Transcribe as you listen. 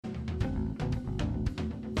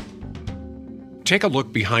Take a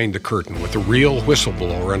look behind the curtain with the real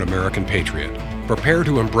whistleblower and American patriot. Prepare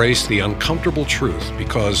to embrace the uncomfortable truth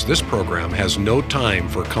because this program has no time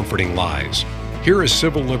for comforting lies. Here is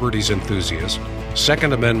civil liberties enthusiast,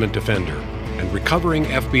 Second Amendment defender, and recovering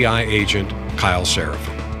FBI agent Kyle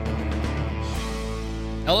Seraphin.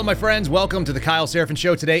 Hello, my friends. Welcome to the Kyle Seraphin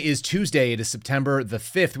Show. Today is Tuesday. It is September the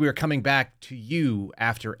 5th. We are coming back to you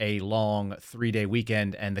after a long 3-day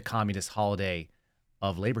weekend and the communist holiday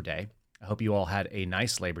of Labor Day. I hope you all had a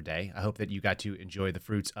nice Labor Day. I hope that you got to enjoy the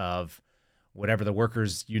fruits of whatever the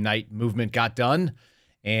Workers Unite movement got done.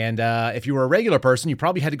 And if you were a regular person, you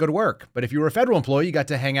probably had to go to work. But if you were a federal employee, you got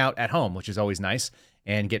to hang out at home, which is always nice,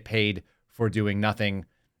 and get paid for doing nothing.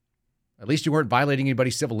 At least you weren't violating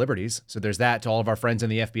anybody's civil liberties. So there's that to all of our friends in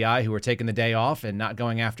the FBI who are taking the day off and not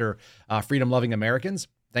going after freedom-loving Americans.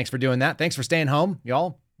 Thanks for doing that. Thanks for staying home,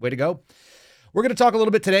 y'all. Way to go. We're going to talk a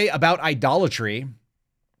little bit today about idolatry,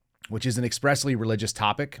 which is an expressly religious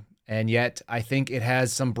topic, and yet I think it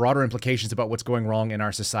has some broader implications about what's going wrong in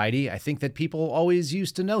our society. I think that people always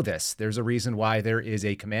used to know this. There's a reason why there is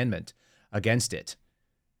a commandment against it.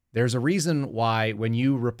 There's a reason why when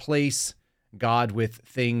you replace God with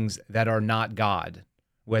things that are not God,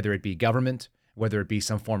 whether it be government, whether it be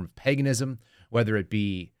some form of paganism, whether it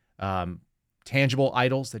be tangible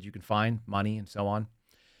idols that you can find, money and so on,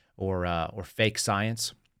 or fake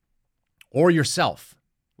science, or yourself,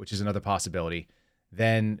 which is another possibility,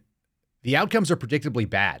 then the outcomes are predictably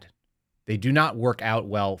bad. They do not work out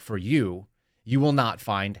well for you. You will not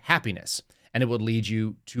find happiness, and it will lead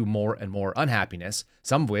you to more and more unhappiness,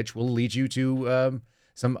 some of which will lead you to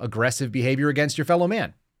some aggressive behavior against your fellow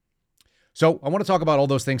man. So I want to talk about all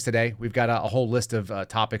those things today. We've got a whole list of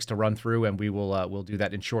topics to run through, and we'll do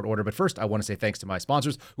that in short order. But first, I want to say thanks to my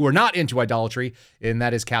sponsors who are not into idolatry, and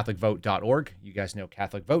that is CatholicVote.org. You guys know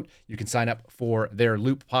Catholic Vote. You can sign up for their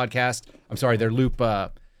Loop podcast. Their Loop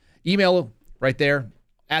email right there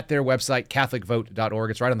at their website,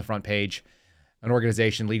 CatholicVote.org. It's right on the front page. An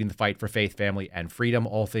organization leading the fight for faith, family, and freedom,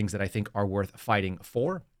 all things that I think are worth fighting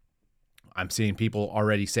for. I'm seeing people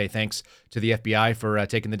already say thanks to the FBI for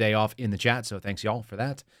taking the day off in the chat, so thanks y'all for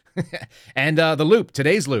that. And the Loop,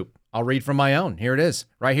 today's Loop, I'll read from my own. Here it is,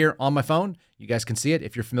 right here on my phone. You guys can see it.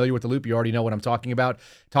 If you're familiar with the Loop, you already know what I'm talking about.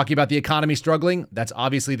 Talking about the economy struggling, that's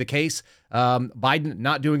obviously the case. Biden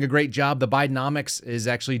not doing a great job. The Bidenomics is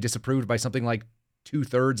actually disapproved by something like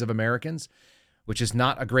 2/3 of Americans, which is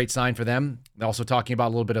not a great sign for them. They're also talking about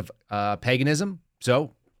a little bit of paganism,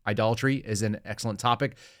 so idolatry is an excellent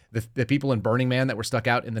topic. The people in Burning Man that were stuck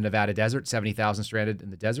out in the Nevada desert, 70,000 stranded in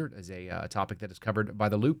the desert, is a topic that is covered by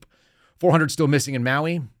the Loop. 400 still missing in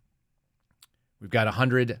Maui. We've got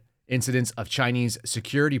 100 incidents of Chinese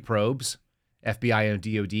security probes, FBI and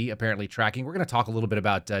DOD apparently tracking. We're going to talk a little bit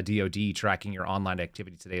about DOD tracking your online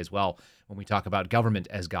activity today as well when we talk about government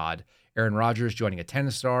as God. Aaron Rodgers joining a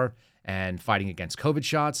tennis star and fighting against COVID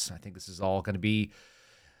shots. I think this is all going to be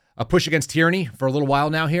a push against tyranny for a little while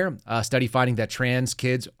now here. A study finding that trans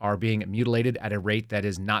kids are being mutilated at a rate that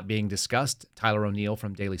is not being discussed. Tyler O'Neill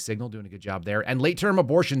from Daily Signal doing a good job there. And late-term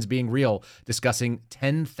abortions being real, discussing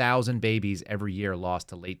 10,000 babies every year lost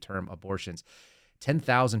to late-term abortions.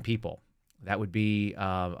 10,000 people. That would be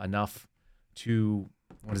enough to,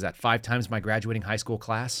 5 times my graduating high school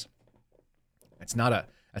class? That's not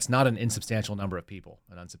an insubstantial number of people,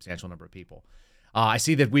 an unsubstantial number of people. I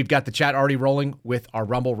see that we've got the chat already rolling with our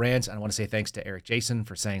Rumble rants. I want to say thanks to Eric Jason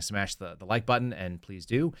for saying smash the like button, and please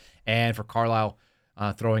do. And for Carlisle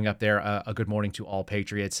throwing up there a good morning to all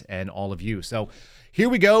patriots and all of you. So here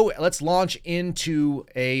we go. Let's launch into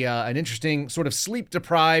an interesting sort of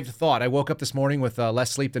sleep-deprived thought. I woke up this morning with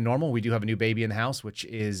less sleep than normal. We do have a new baby in the house, which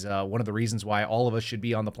is one of the reasons why all of us should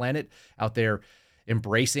be on the planet out there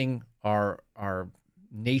embracing our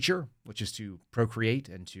nature, which is to procreate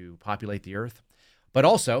and to populate the earth. But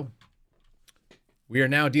also, we are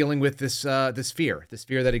now dealing with this fear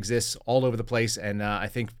that exists all over the place. And I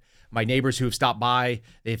think my neighbors who have stopped by,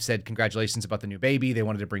 they've said congratulations about the new baby. They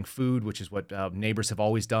wanted to bring food, which is what neighbors have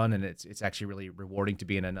always done. And it's actually really rewarding to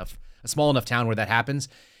be in a small enough town where that happens.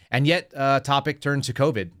 And yet, topic turned to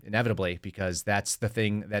COVID, inevitably, because that's the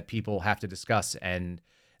thing that people have to discuss and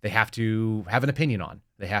they have to have an opinion on.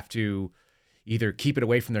 They have to either keep it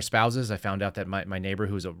away from their spouses. I found out that my neighbor,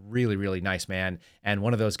 who's a really, really nice man, and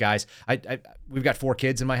one of those guys, we've got 4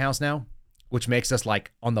 kids in my house now, which makes us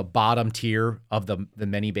like on the bottom tier of the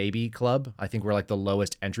many baby club. I think we're like the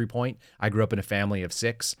lowest entry point. I grew up in a family of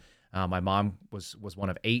 6. My mom was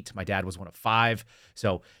one of 8. My dad was one of 5.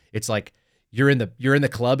 So it's like you're in the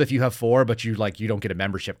club if you have 4, but you don't get a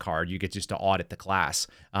membership card. You get just to audit the class.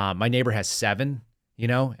 My neighbor has 7.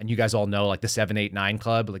 and you guys all know like the 789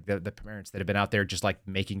 Club, like the parents that have been out there just like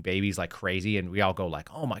making babies like crazy. And we all go like,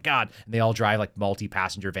 oh my God. And they all drive like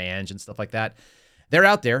multi-passenger vans and stuff like that. They're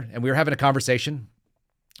out there, and we were having a conversation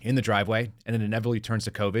in the driveway, and it inevitably turns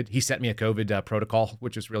to COVID. He sent me a COVID protocol,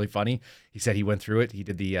 which was really funny. He said he went through it. He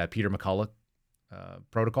did the Peter McCullough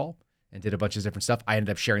protocol and did a bunch of different stuff. I ended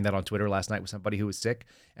up sharing that on Twitter last night with somebody who was sick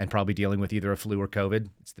and probably dealing with either a flu or COVID.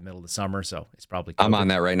 It's the middle of the summer, so it's probably COVID. I'm on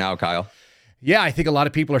that right now, Kyle. Yeah, I think a lot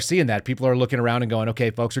of people are seeing that. People are looking around and going,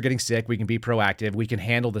 okay, folks are getting sick. We can be proactive. We can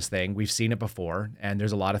handle this thing. We've seen it before. And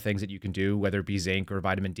there's a lot of things that you can do, whether it be zinc or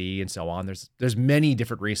vitamin D and so on. There's many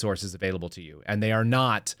different resources available to you. And they are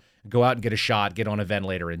not go out and get a shot, get on a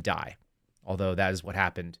ventilator and die. Although that is what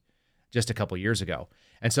happened just a couple years ago.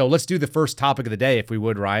 And so let's do the first topic of the day, if we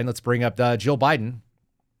would, Ryan. Let's bring up Jill Biden,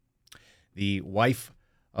 the wife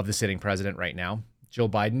of the sitting president right now. Jill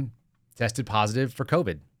Biden tested positive for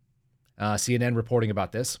COVID. CNN reporting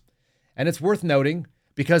about this. And it's worth noting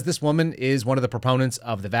because this woman is one of the proponents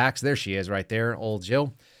of the vax. There she is right there, old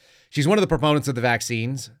Jill. She's one of the proponents of the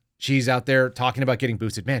vaccines. She's out there talking about getting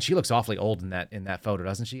boosted. Man, she looks awfully old in that photo,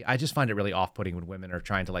 doesn't she? I just find it really off-putting when women are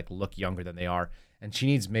trying to like look younger than they are. And she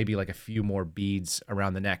needs maybe like a few more beads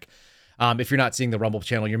around the neck. If you're not seeing the Rumble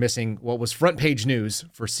channel, you're missing what was front page news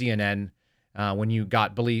for CNN when you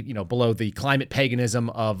got below the climate paganism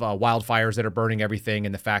of wildfires that are burning everything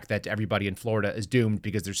and the fact that everybody in Florida is doomed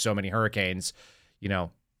because there's so many hurricanes.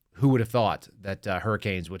 Who would have thought that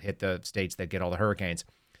hurricanes would hit the states that get all the hurricanes?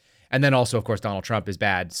 And then also, of course, Donald Trump is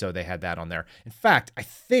bad, so they had that on there. In fact, I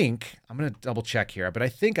think, I'm going to double check here, but I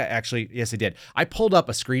think yes, I did. I pulled up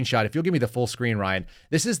a screenshot. If you'll give me the full screen, Ryan,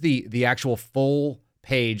 this is the actual full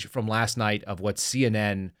page from last night of what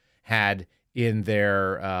CNN had in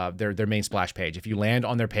their main splash page. If you land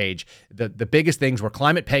on their page, the biggest things were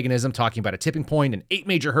climate paganism, talking about a tipping point and 8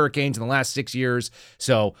 major hurricanes in the last 6 years.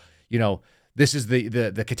 So, this is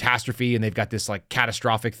the catastrophe, and they've got this like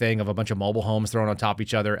catastrophic thing of a bunch of mobile homes thrown on top of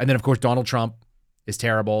each other. And then, of course, Donald Trump is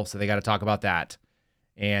terrible, so they got to talk about that.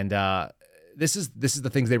 And this is the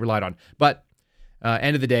things they relied on. But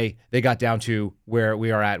end of the day, they got down to where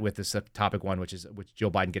we are at with this topic one, which is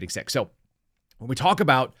Joe Biden getting sick. So when we talk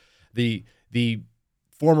about the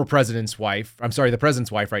former president's wife, the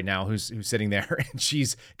president's wife right now, who's sitting there, and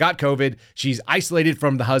she's got COVID. She's isolated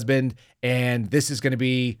from the husband, and this is going to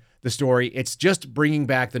be the story. It's just bringing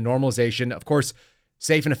back the normalization, of course,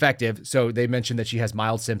 safe and effective. So they mentioned that she has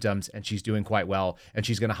mild symptoms and she's doing quite well, and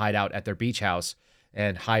she's going to hide out at their beach house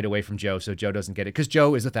and hide away from Joe so Joe doesn't get it, because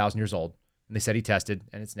Joe is 1,000 years old, and they said he tested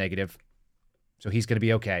and it's negative. So he's going to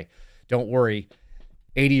be okay. Don't worry.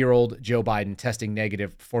 80-year-old Joe Biden testing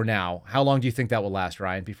negative for now. How long do you think that will last,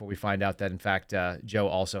 Ryan, before we find out that, in fact, Joe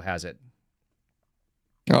also has it?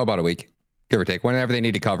 Oh, about a week, give or take. Whenever they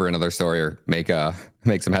need to cover another story or make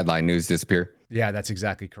some headline news disappear. Yeah, that's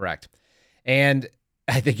exactly correct. And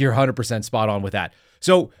I think you're 100% spot on with that.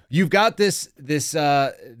 So you've got this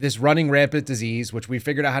running rampant disease, which we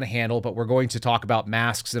figured out how to handle, but we're going to talk about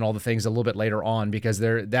masks and all the things a little bit later on, because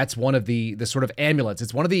that's one of the sort of amulets.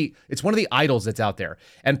 It's one of the idols that's out there.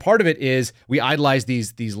 And part of it is we idolize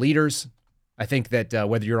these leaders. I think that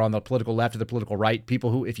whether you're on the political left or the political right, people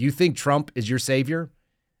who, if you think Trump is your savior,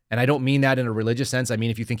 and I don't mean that in a religious sense, I mean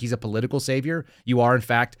if you think he's a political savior, you are in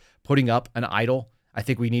fact putting up an idol. I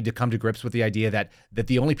think we need to come to grips with the idea that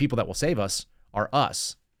the only people that will save us are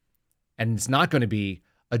us. And it's not going to be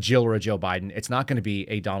a Jill or a Joe Biden. It's not going to be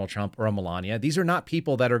a Donald Trump or a Melania. These are not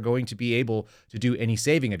people that are going to be able to do any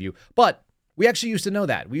saving of you. But we actually used to know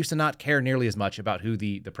that. We used to not care nearly as much about who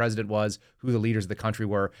the president was, who the leaders of the country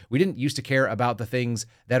were. We didn't used to care about the things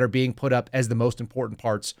that are being put up as the most important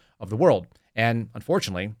parts of the world. And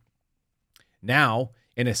unfortunately, now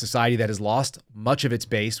in a society that has lost much of its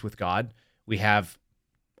base with God, we have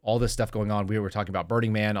all this stuff going on. We were talking about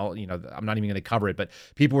Burning Man. I'm not even going to cover it, but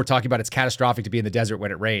people were talking about it's catastrophic to be in the desert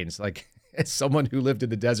when it rains. Like, as someone who lived in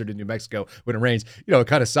the desert in New Mexico, when it rains, it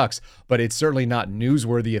kind of sucks, but it's certainly not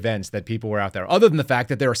newsworthy events that people were out there, other than the fact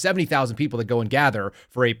that there are 70,000 people that go and gather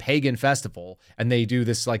for a pagan festival, and they do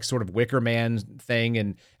this like sort of Wicker Man thing.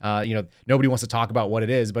 And, nobody wants to talk about what it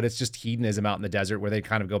is, but it's just hedonism out in the desert where they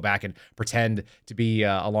kind of go back and pretend to be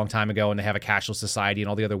a long time ago, and they have a cashless society and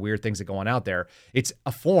all the other weird things that go on out there. It's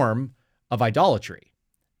a form of idolatry.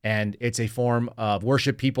 And it's a form of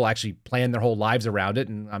worship. People actually plan their whole lives around it,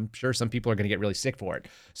 and I'm sure some people are going to get really sick for it.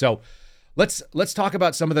 So let's talk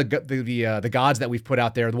about some of the gods that we've put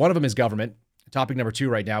out there. One of them is government. Topic number 2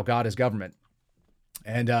 right now: God is government.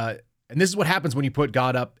 And this is what happens when you put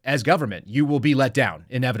God up as government. You will be let down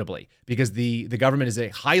inevitably, because the government is a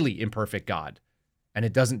highly imperfect God, and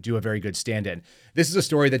it doesn't do a very good stand-in. This is a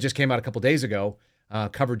story that just came out a couple days ago.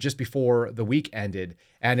 covered just before the week ended.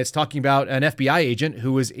 And it's talking about an FBI agent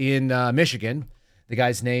who was in Michigan. The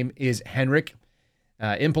guy's name is Henrik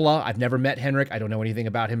Impola. I've never met Henrik. I don't know anything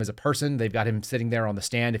about him as a person. They've got him sitting there on the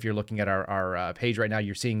stand. If you're looking at our page right now,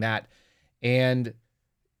 you're seeing that. And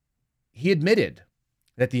he admitted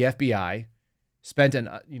that the FBI spent an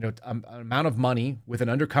amount of money with an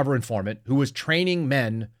undercover informant who was training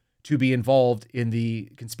men to be involved in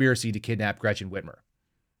the conspiracy to kidnap Gretchen Whitmer.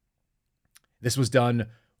 This was done.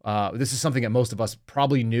 This is something that most of us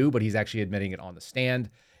probably knew, but he's actually admitting it on the stand.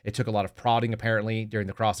 It took a lot of prodding, apparently, during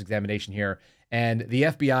the cross-examination here. And the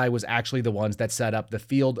FBI was actually the ones that set up the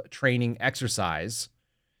field training exercise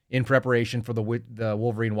in preparation for the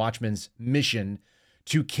Wolverine Watchmen's mission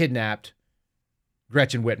to kidnap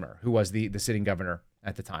Gretchen Whitmer, who was the sitting governor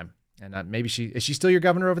at the time. And maybe is she still your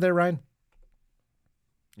governor over there, Ryan?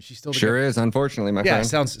 Is she still the governor? Is, unfortunately, my friend.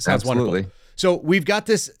 Yeah, sounds wonderful. So we've got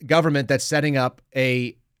this government that's setting up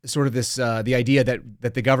a sort of this the idea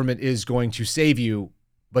that the government is going to save you,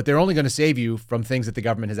 but they're only going to save you from things that the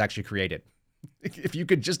government has actually created. If you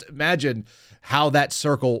could just imagine how that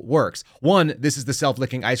circle works. One, this is the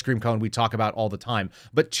self-licking ice cream cone we talk about all the time.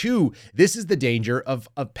 But two, this is the danger of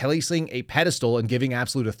placing a pedestal and giving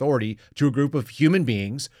absolute authority to a group of human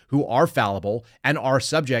beings who are fallible and are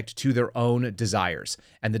subject to their own desires.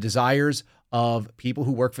 And the desires of people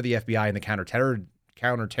who work for the FBI and the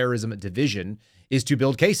counterterrorism division is to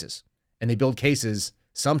build cases. And they build cases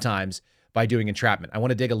sometimes by doing entrapment. I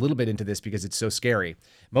want to dig a little bit into this because it's so scary.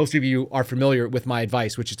 Most of you are familiar with my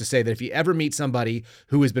advice, which is to say that if you ever meet somebody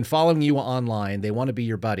who has been following you online, they want to be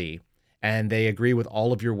your buddy, and they agree with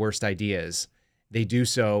all of your worst ideas, they do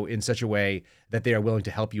so in such a way that they are willing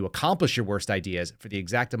to help you accomplish your worst ideas for the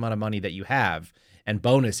exact amount of money that you have, and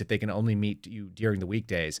bonus if they can only meet you during the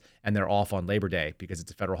weekdays and they're off on Labor Day because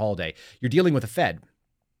it's a federal holiday. You're dealing with a Fed.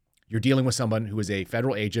 You're dealing with someone who is a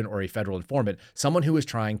federal agent or a federal informant, someone who is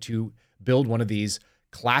trying to build one of these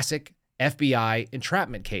classic FBI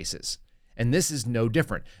entrapment cases. And this is no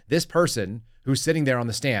different. This person who's sitting there on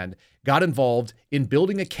the stand got involved in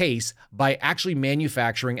building a case by actually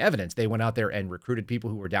manufacturing evidence. They went out there and recruited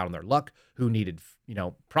people who were down on their luck, who needed,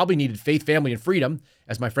 probably needed faith, family, and freedom,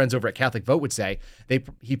 as my friends over at Catholic Vote would say.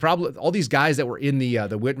 He probably, all these guys that were in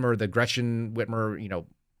the Gretchen Whitmer,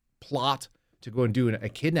 plot to go and do a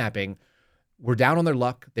kidnapping were down on their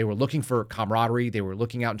luck. They were looking for camaraderie. They were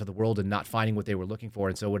looking out into the world and not finding what they were looking for.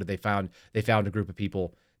 And so what did they found? They found a group of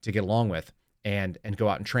people to get along with and go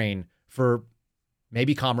out and train for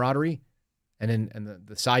maybe camaraderie. And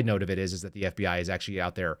the side note of it is that the FBI is actually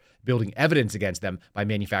out there building evidence against them by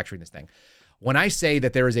manufacturing this thing. When I say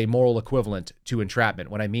that there is a moral equivalent to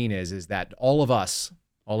entrapment, what I mean is that all of us,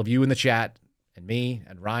 all of you in the chat, and me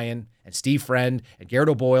and Ryan and Steve Friend and Garrett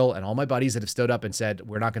O'Boyle and all my buddies that have stood up and said,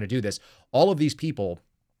 we're not going to do this. All of these people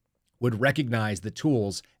would recognize the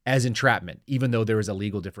tools as entrapment, even though there is a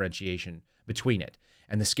legal differentiation between it.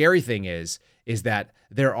 And the scary thing is that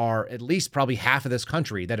there are at least probably half of this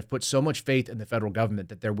country that have put so much faith in the federal government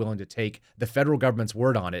that they're willing to take the federal government's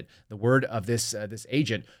word on it, the word of this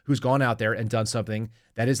agent who's gone out there and done something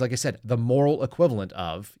that is, like I said, the moral equivalent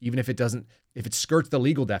of, even if it skirts the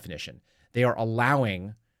legal definition. They are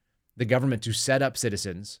allowing the government to set up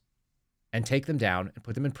citizens and take them down and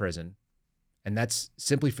put them in prison. And that's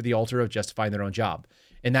simply for the altar of justifying their own job.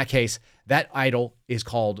 In that case, that idol is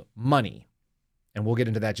called money. And we'll get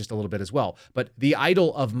into that just a little bit as well. But the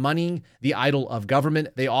idol of money, the idol of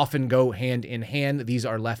government, they often go hand in hand. These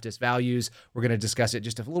are leftist values. We're going to discuss it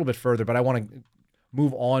just a little bit further, but I want to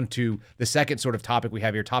move on to the second sort of topic we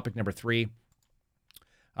have here, topic number 3.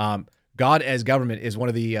 God as government is one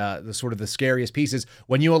of the sort of the scariest pieces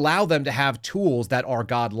when you allow them to have tools that are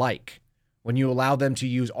God-like, when you allow them to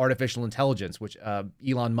use artificial intelligence, which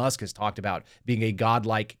Elon Musk has talked about being a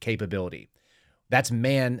God-like capability. That's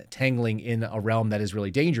man tangling in a realm that is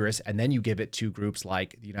really dangerous. And then you give it to groups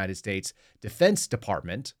like the United States Defense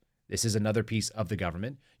Department. This is another piece of the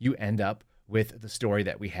government. You end up with the story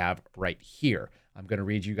that we have right here. I'm going to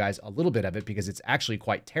read you guys a little bit of it because it's actually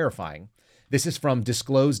quite terrifying. This is from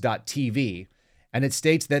disclose.tv, and it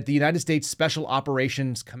states that the United States Special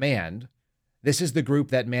Operations Command, this is the group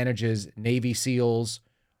that manages Navy SEALs,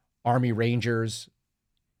 Army Rangers,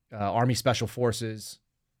 Army Special Forces,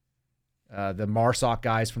 the MARSOC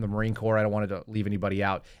guys from the Marine Corps. I don't want to leave anybody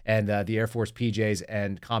out, and the Air Force PJs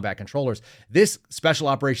and combat controllers. This Special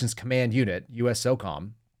Operations Command unit,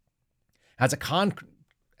 USSOCOM, has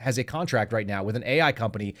a contract right now with an AI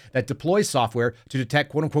company that deploys software to detect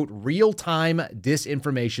quote unquote real-time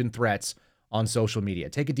disinformation threats on social media.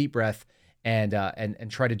 Take a deep breath and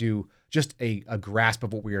try to do just a grasp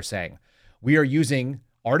of what we are saying. We are using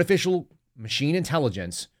artificial machine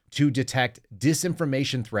intelligence to detect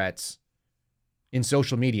disinformation threats in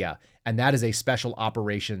social media, and that is a special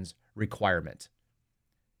operations requirement.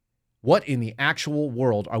 What in the actual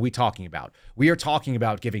world are we talking about? We are talking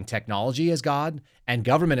about giving technology as God and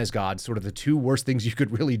government as God, sort of the two worst things you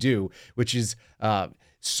could really do, which is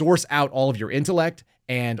source out all of your intellect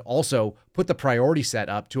and also put the priority set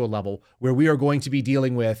up to a level where we are going to be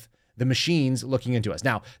dealing with the machines looking into us.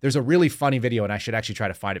 Now, there's a really funny video, and I should actually try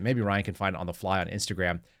to find it. Maybe Ryan can find it on the fly on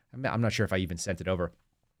Instagram. I'm not sure if I even sent it over.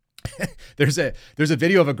 There's a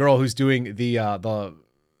video of a girl who's doing the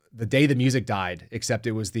day the music died, except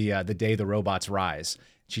it was the day the robots rise.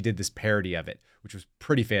 She did this parody of it, which was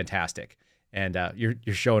pretty fantastic. And you're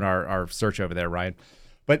showing our search over there, Ryan.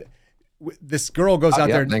 But this girl goes out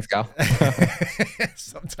there. Thanks, Kyle.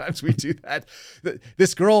 Sometimes we do that.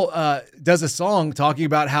 This girl does a song talking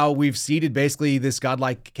about how we've ceded basically this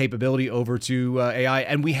godlike capability over to AI,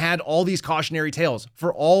 and we had all these cautionary tales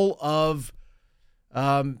for all of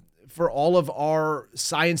our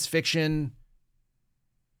science fiction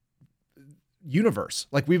universe.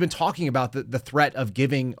 Like, we've been talking about the threat of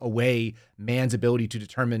giving away man's ability to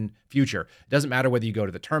determine future. It doesn't matter whether you go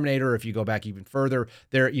to the Terminator, or if you go back even further,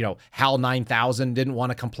 HAL 9000 didn't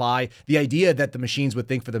want to comply. The idea that the machines would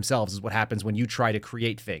think for themselves is what happens when you try to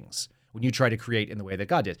create things, when you try to create in the way that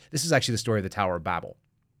God did. This is actually the story of the Tower of Babel,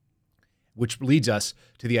 which leads us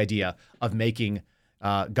to the idea of making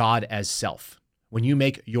God as self. When you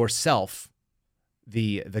make yourself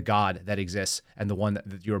the God that exists and the one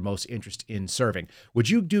that you're most interested in serving. Would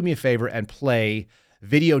you do me a favor and play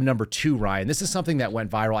video number 2, Ryan? This is something that went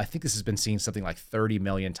viral. I think this has been seen something like 30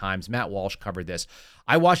 million times. Matt Walsh covered this.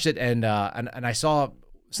 I watched it and I saw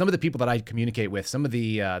some of the people that I communicate with, some of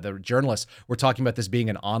the journalists were talking about this being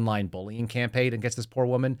an online bullying campaign against this poor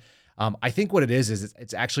woman. I think what it is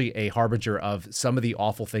it's actually a harbinger of some of the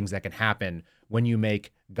awful things that can happen when you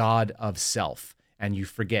make God of self. And you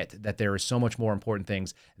forget that there are so much more important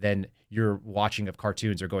things than your watching of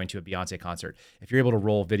cartoons or going to a Beyonce concert. If you're able to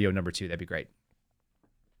roll video number 2, that'd be great.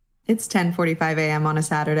 It's 10:45 a.m. on a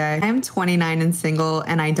Saturday. I am 29 and single,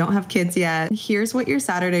 and I don't have kids yet. Here's what your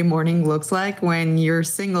Saturday morning looks like when you're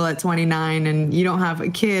single at 29 and you don't have a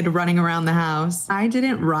kid running around the house. I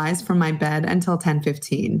didn't rise from my bed until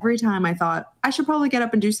 10:15. Every time I thought, I should probably get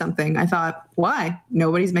up and do something. I thought, why?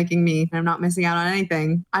 Nobody's making me. I'm not missing out on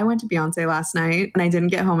anything. I went to Beyonce last night, and I didn't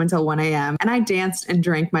get home until 1 a.m. And I danced and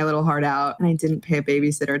drank my little heart out, and I didn't pay a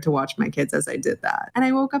babysitter to watch my kids as I did that. And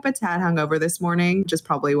I woke up a tad hungover this morning, which is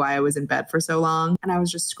probably why I was in bed for so long. And I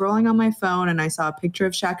was just scrolling on my phone, and I saw a picture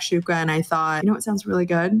of shakshuka, and I thought, you know what sounds really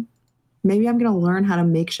good? Maybe I'm going to learn how to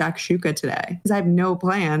make shakshuka today, because I have no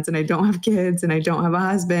plans and I don't have kids and I don't have a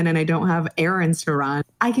husband and I don't have errands to run.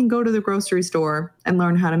 I can go to the grocery store and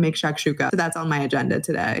learn how to make shakshuka. So that's on my agenda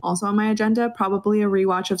today. Also on my agenda, probably a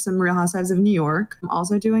rewatch of some Real Housewives of New York. I'm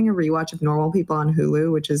also doing a rewatch of Normal People on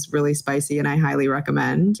Hulu, which is really spicy and I highly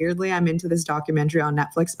recommend. Weirdly, I'm into this documentary on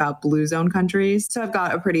Netflix about blue zone countries. So I've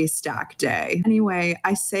got a pretty stacked day. Anyway,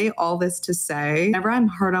 I say all this to say, whenever I'm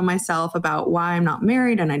hard on myself about why I'm not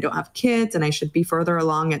married and I don't have kids, and I should be further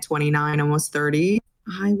along at 29, almost 30,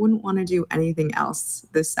 I wouldn't want to do anything else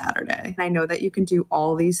this Saturday. And I know that you can do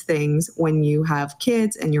all these things when you have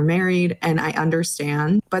kids and you're married, and I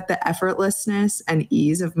understand, but the effortlessness and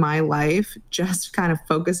ease of my life, just kind of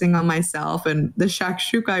focusing on myself and the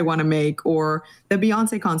shakshuka I want to make or the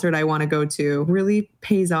Beyonce concert I want to go to, really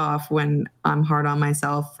pays off when I'm hard on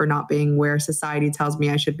myself for not being where society tells me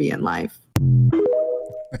I should be in life.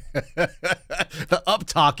 The up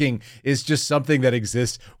talking is just something that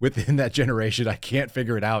exists within that generation. I can't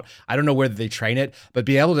figure it out. I don't know where they train it, but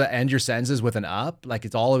be able to end your sentences with an up, like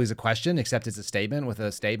it's always a question, except it's a statement with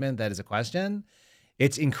a statement that is a question.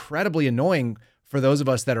 It's incredibly annoying for those of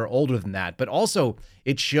us that are older than that, but also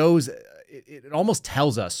it shows, it almost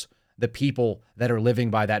tells us the people that are living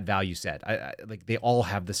by that value set. Like they all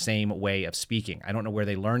have the same way of speaking. I don't know where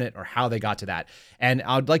they learn it or how they got to that. And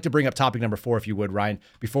I'd like to bring up topic number 4, if you would, Ryan,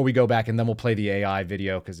 before we go back, and then we'll play the AI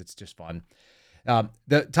video because it's just fun.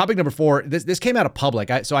 The topic number 4, this came out of public.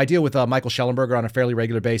 So I deal with Michael Schellenberger on a fairly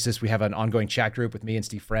regular basis. We have an ongoing chat group with me and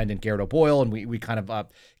Steve Friend and Garrett O'Boyle, and we kind of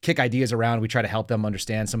kick ideas around. We try to help them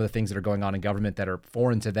understand some of the things that are going on in government that are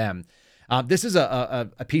foreign to them. This is a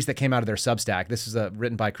piece that came out of their Substack. This is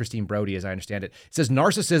written by Christine Brody, as I understand it. It says,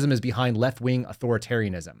 narcissism is behind left-wing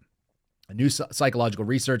authoritarianism. A new psychological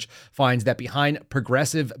research finds that behind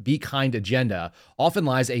progressive be kind agenda often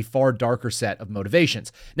lies a far darker set of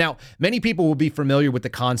motivations. Now, many people will be familiar with the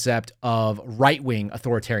concept of right-wing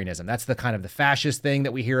authoritarianism. That's the kind of the fascist thing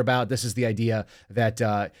that we hear about. This is the idea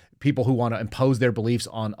that people who want to impose their beliefs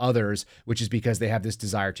on others, which is because they have this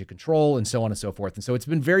desire to control and so on and so forth. And so it's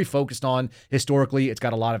been very focused on historically. It's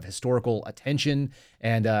got a lot of historical attention.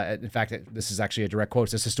 And in fact, this is actually a direct quote.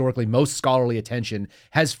 It says, historically, most scholarly attention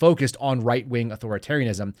has focused on right-wing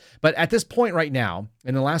authoritarianism. But at this point right now,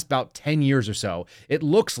 in the last about 10 years or so, it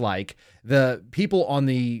looks like the people on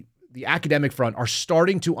the academic front are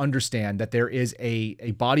starting to understand that there is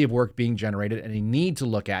a body of work being generated and a need to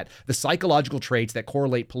look at the psychological traits that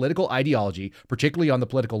correlate political ideology, particularly on the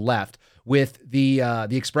political left, with the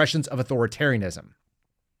expressions of authoritarianism.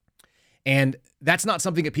 And that's not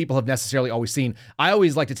something that people have necessarily always seen. I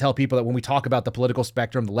always like to tell people that when we talk about the political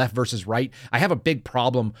spectrum, the left versus right, I have a big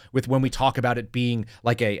problem with when we talk about it being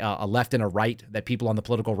like a left and a right, that people on the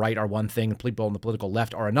political right are one thing and people on the political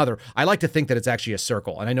left are another. I like to think that it's actually a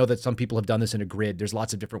circle. And I know that some people have done this in a grid. There's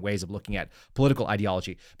lots of different ways of looking at political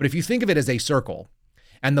ideology. But if you think of it as a circle,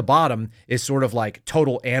 and the bottom is sort of like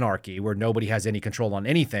total anarchy where nobody has any control on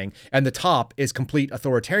anything, and the top is complete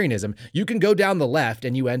authoritarianism, you can go down the left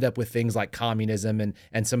and you end up with things like communism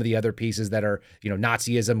and some of the other pieces that are,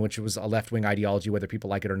 Nazism, which was a left-wing ideology, whether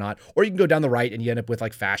people like it or not. Or you can go down the right and you end up with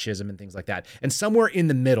like fascism and things like that. And somewhere in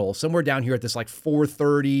the middle, somewhere down here at this like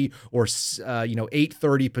 430 or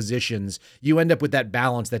 830 positions, you end up with that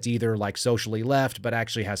balance that's either like socially left but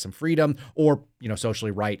actually has some freedom, or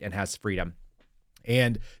socially right and has freedom.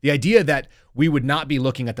 And the idea that we would not be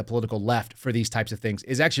looking at the political left for these types of things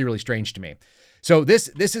is actually really strange to me. So this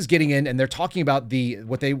is getting in, and they're talking about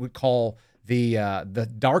what they would call the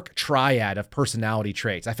dark triad of personality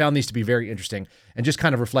traits. I found these to be very interesting, and just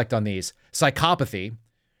kind of reflect on these: psychopathy,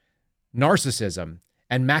 narcissism,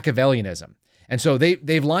 and Machiavellianism. And so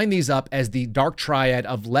they've lined these up as the dark triad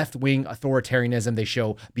of left-wing authoritarianism. They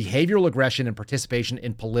show behavioral aggression and participation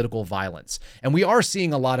in political violence. And we are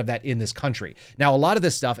seeing a lot of that in this country. Now, a lot of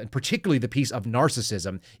this stuff, and particularly the piece of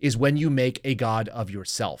narcissism, is when you make a god of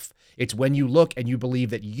yourself. It's when you look and you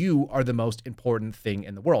believe that you are the most important thing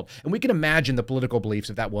in the world. And we can imagine the political beliefs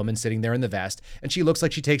of that woman sitting there in the vest, and she looks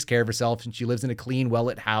like she takes care of herself, and she lives in a clean,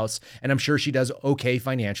 well-lit house, and I'm sure she does okay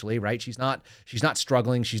financially, right? She's not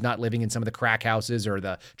struggling. She's not living in some of the crack houses or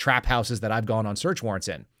the trap houses that I've gone on search warrants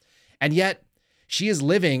in. And yet, she is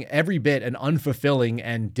living every bit an unfulfilling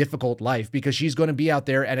and difficult life, because she's going to be out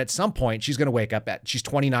there, and at some point she's going to wake up she's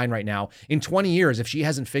 29 right now. In 20 years, if she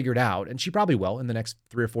hasn't figured out, and she probably will in the next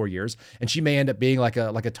 3 or 4 years, and she may end up being like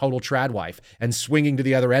a total trad wife and swinging to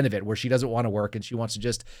the other end of it, where she doesn't want to work and she wants to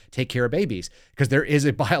just take care of babies, because there is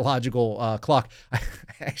a biological clock. I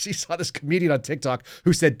actually saw this comedian on TikTok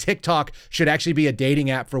who said TikTok should actually be a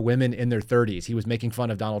dating app for women in their 30s. He was making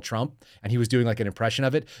fun of Donald Trump, and he was doing like an impression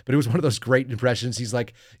of it, but it was one of those great impressions. He's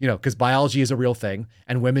like, because biology is a real thing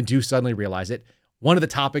and women do suddenly realize it. One of the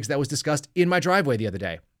topics that was discussed in my driveway the other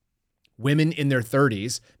day: women in their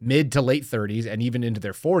 30s, mid to late 30s, and even into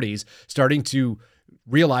their 40s, starting to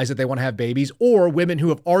realize that they want to have babies, or women who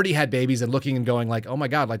have already had babies and looking and going like, oh my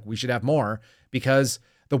God, like we should have more because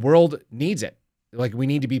the world needs it. Like we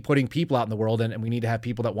need to be putting people out in the world, and we need to have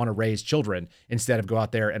people that want to raise children instead of go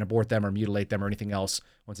out there and abort them or mutilate them or anything else.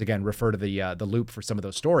 Once again, refer to the loop for some of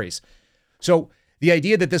those stories. So the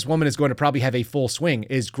idea that this woman is going to probably have a full swing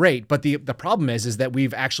is great, but the problem is that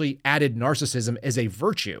we've actually added narcissism as a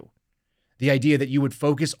virtue. The idea that you would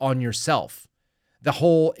focus on yourself. The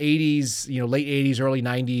whole 80s, late 80s, early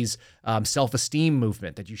 90s self-esteem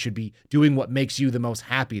movement, that you should be doing what makes you the most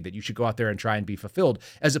happy, that you should go out there and try and be fulfilled,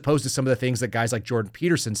 as opposed to some of the things that guys like Jordan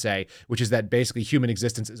Peterson say, which is that basically human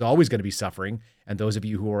existence is always going to be suffering. And those of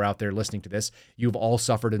you who are out there listening to this, you've all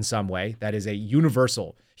suffered in some way. That is a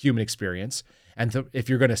universal human experience. And if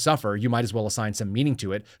you're going to suffer, you might as well assign some meaning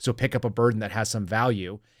to it. So pick up a burden that has some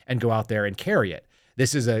value and go out there and carry it.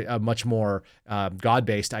 This is a much more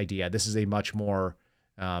God-based idea. This is a much more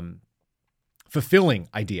fulfilling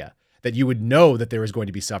idea, that you would know that there is going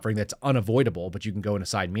to be suffering that's unavoidable, but you can go and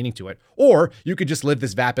assign meaning to it. Or you could just live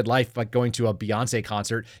this vapid life, like going to a Beyonce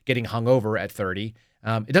concert, getting hungover at 30.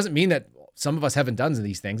 It doesn't mean that some of us haven't done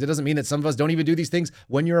these things. It doesn't mean that some of us don't even do these things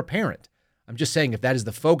when you're a parent. I'm just saying, if that is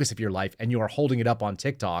the focus of your life and you are holding it up on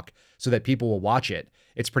TikTok so that people will watch it,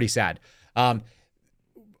 it's pretty sad.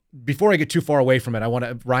 Before I get too far away from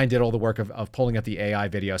it, Ryan did all the work of pulling up the AI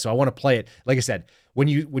video. So I want to play it. Like I said, when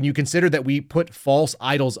you consider that we put false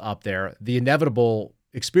idols up there, the inevitable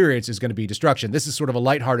experience is going to be destruction. This is sort of a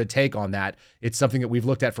lighthearted take on that. It's something that we've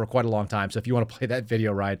looked at for quite a long time. So if you want to play that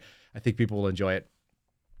video, Ryan, I think people will enjoy it.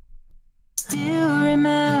 Still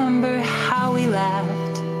remember how we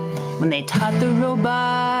laughed when they taught the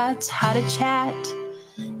robots how to chat,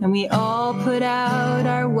 and we all put out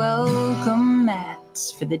our welcome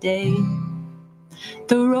mats for the day.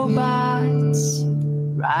 The robots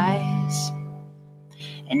rise.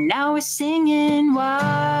 And now we're singing,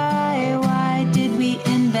 why did we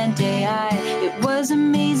invent AI? It was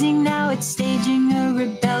amazing, now it's staging a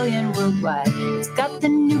rebellion worldwide. It's got the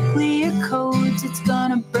nuclear codes, it's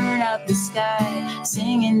gonna burn out the sky.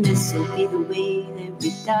 Singing, this'll be the way that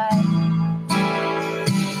we die.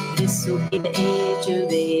 This'll be the age of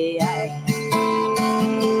AI.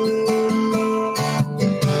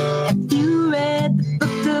 Have you read the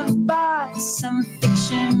Book of Bots, some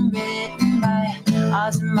fiction written by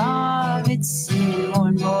Asimov? It's seeming more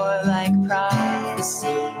and more like prophecy.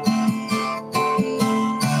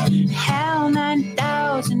 HAL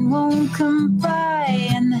 9000 won't comply,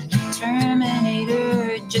 and the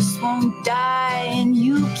Terminator just won't die. And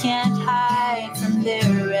you can't hide from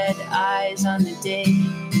their red eyes on the day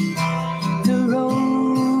the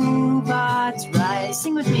robots rise.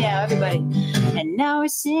 Sing with me now, everybody. And now we're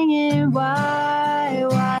singing,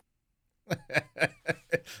 why?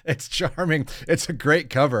 It's charming. It's a great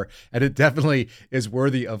cover, and it definitely is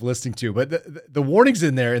worthy of listening to. But the warnings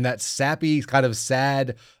in there in that sappy, kind of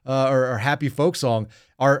sad or happy folk song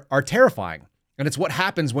are terrifying. And it's what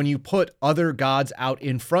happens when you put other gods out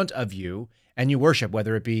in front of you and you worship,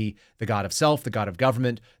 whether it be the god of self, the god of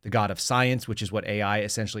government, the god of science, which is what AI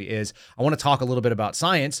essentially is. I want to talk a little bit about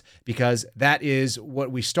science because that is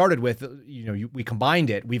what we started with. We combined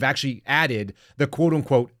it. We've actually added the quote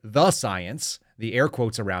unquote, the science, the air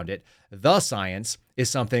quotes around it. The science is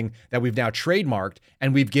something that we've now trademarked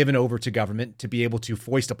and we've given over to government to be able to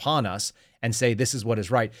foist upon us and say, this is what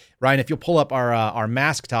is right. Ryan, if you'll pull up our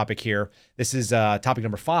mask topic here, this is topic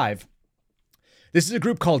number 5. This is a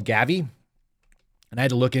group called Gavi. And I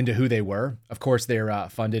had to look into who they were. Of course, they're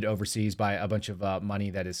funded overseas by a bunch of money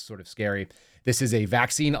that is sort of scary. This is a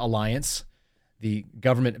vaccine alliance, the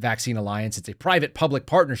Government Vaccine Alliance. It's a private-public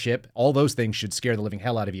partnership. All those things should scare the living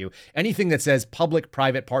hell out of you. Anything that says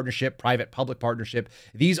public-private partnership, private-public partnership,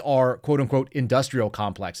 these are quote-unquote industrial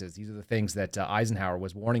complexes. These are the things that Eisenhower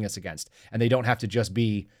was warning us against. And they don't have to just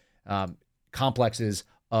be complexes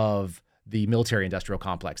of the military-industrial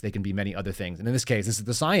complex. They can be many other things. And in this case, this is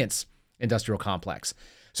the science industrial complex.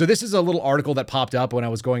 So this is a little article that popped up when I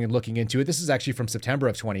was going and looking into it. This is actually from September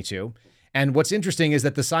of 22. And what's interesting is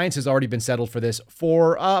that the science has already been settled for this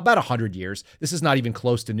for about 100 years. This is not even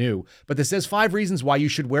close to new, but this says 5 reasons why you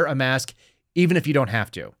should wear a mask even if you don't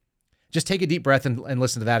have to. Just take a deep breath and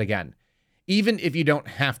listen to that again. Even if you don't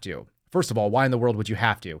have to. First of all, why in the world would you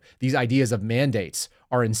have to? These ideas of mandates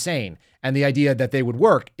are insane. And the idea that they would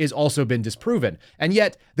work is also been disproven. And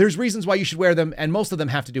yet there's reasons why you should wear them. And most of them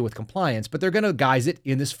have to do with compliance, but they're going to guise it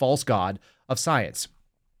in this false god of science.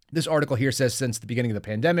 This article here says since the beginning of the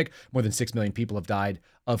pandemic, more than 6 million people have died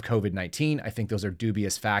of COVID-19. I think those are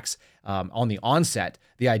dubious facts on the onset.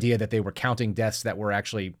 The idea that they were counting deaths that were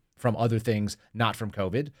actually from other things, not from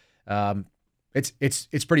COVID.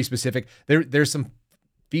 It's pretty specific. There's some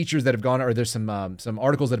features that have gone, or there's some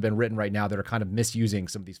articles that have been written right now that are kind of misusing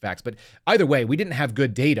some of these facts. But either way, we didn't have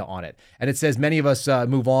good data on it. And it says many of us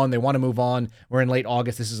move on. They want to move on. We're in late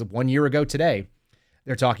August. This is 1 year ago today.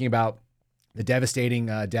 They're talking about the devastating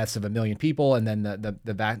deaths of 1 million people, and then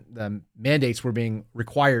the mandates were being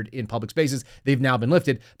required in public spaces. They've now been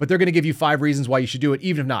lifted, but they're going to give you 5 reasons why you should do it,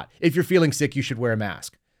 even if not. If you're feeling sick, you should wear a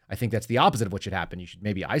mask. I think that's the opposite of what should happen. You should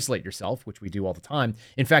maybe isolate yourself, which we do all the time.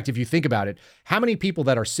 In fact, if you think about it, how many people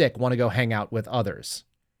that are sick want to go hang out with others?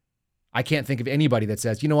 I can't think of anybody that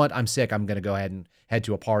says, you know what, I'm sick, I'm going to go ahead and head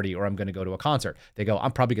to a party, or I'm going to go to a concert. They go,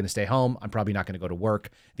 I'm probably going to stay home. I'm probably not going to go to work.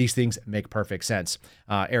 These things make perfect sense.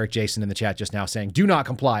 Eric Jason in the chat just now saying, do not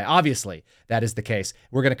comply. Obviously, that is the case.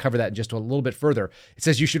 We're going to cover that in just a little bit further. It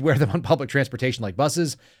says you should wear them on public transportation like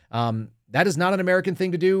buses. That is not an American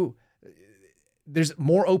thing to do. There's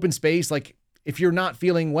more open space. Like, if you're not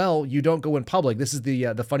feeling well, you don't go in public. This is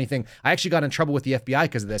the funny thing. I actually got in trouble with the FBI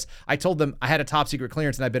because of this. I told them I had a top secret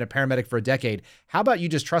clearance and I've been a paramedic for a decade. How about you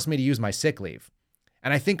just trust me to use my sick leave?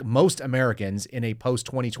 And I think most Americans in a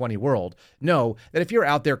post-2020 world know that if you're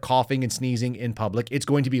out there coughing and sneezing in public, it's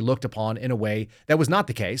going to be looked upon in a way that was not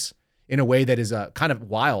the case, in a way that is kind of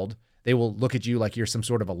wild. They will look at you like you're some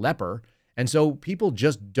sort of a leper. And so people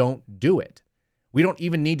just don't do it. We don't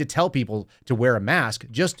even need to tell people to wear a mask.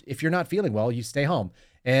 Just if you're not feeling well, you stay home.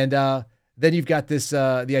 And then you've got this,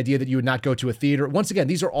 the idea that you would not go to a theater. Once again,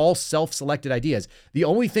 these are all self-selected ideas. The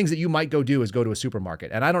only things that you might go do is go to a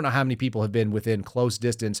supermarket. And I don't know how many people have been within close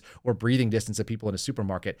distance or breathing distance of people in a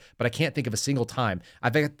supermarket, but I can't think of a single time.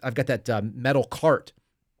 I've got that metal cart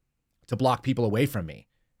to block people away from me.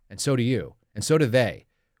 And so do you. And so do they.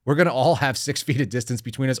 We're going to all have 6 feet of distance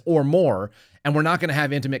between us or more, and we're not going to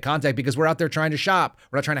have intimate contact because we're out there trying to shop.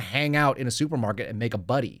 We're not trying to hang out in a supermarket and make a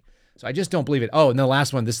buddy. So I just don't believe it. Oh, and the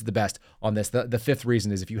last one, this is the best on this. The fifth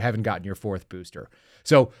reason is if you haven't gotten your fourth booster.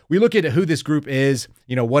 So we look at who this group is,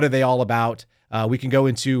 what are they all about? We can go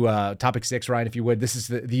into topic 6, Ryan, if you would. This is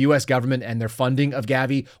the U.S. government and their funding of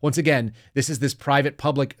Gavi. Once again, this is this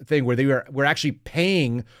private-public thing where we're actually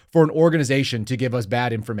paying for an organization to give us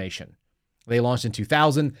bad information. They launched in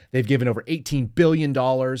 2000. They've given over $18 billion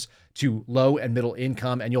to low and middle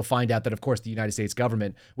income. And you'll find out that, of course, the United States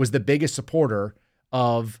government was the biggest supporter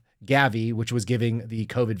of Gavi, which was giving the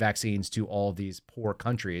COVID vaccines to all of these poor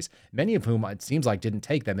countries, many of whom it seems like didn't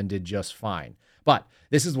take them and did just fine. But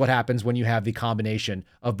this is what happens when you have the combination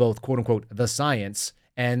of both, quote unquote, the science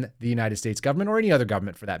and the United States government, or any other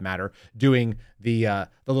government for that matter, doing the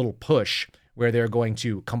little push where they're going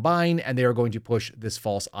to combine and they are going to push this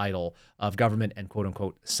false idol of government and quote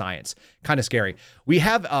unquote science. Kind of scary. We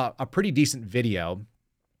have a pretty decent video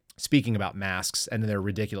speaking about masks and their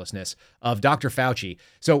ridiculousness of Dr. Fauci.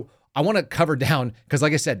 So I want to cover down, because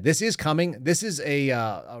like I said, this is coming. This is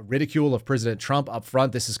a ridicule of President Trump up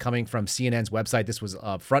front. This is coming from CNN's website. This was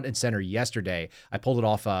front and center yesterday. I pulled it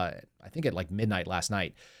off, I think at like midnight last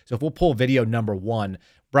night. So if we'll pull video number 1,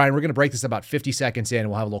 Brian, we're going to break this about 50 seconds in.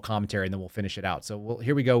 We'll have a little commentary and then we'll finish it out. So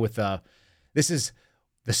here we go with, this is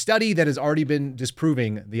the study that has already been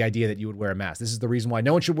disproving the idea that you would wear a mask. This is the reason why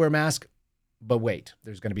no one should wear a mask. But wait,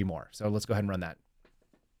 there's going to be more. So let's go ahead and run that.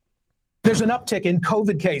 There's an uptick in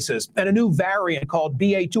COVID cases and a new variant called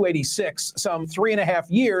BA286, some 3.5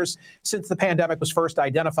 years since the pandemic was first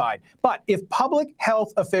identified. But if public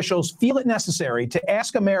health officials feel it necessary to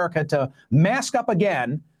ask America to mask up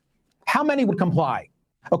again, how many would comply?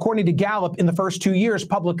 According to Gallup, in the first 2 years,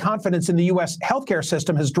 public confidence in the U.S. healthcare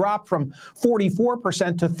system has dropped from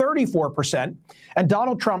 44% to 34%. And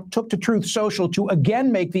Donald Trump took to Truth Social to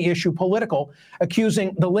again make the issue political,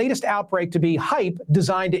 accusing the latest outbreak to be hype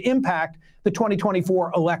designed to impact the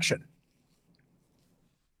 2024 election.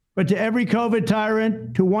 But to every COVID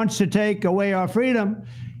tyrant who wants to take away our freedom,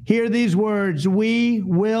 hear these words: we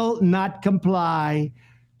will not comply.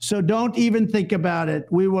 So don't even think about it.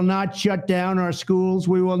 We will not shut down our schools.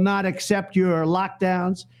 We will not accept your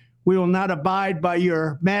lockdowns. We will not abide by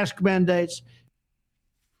your mask mandates.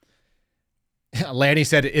 Lanny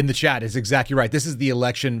said in the chat, is exactly right. This is the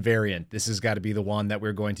election variant. This has got to be the one that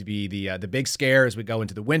we're going to be the big scare as we go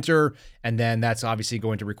into the winter. And then that's obviously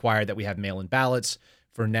going to require that we have mail-in ballots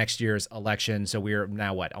for next year's election. So we're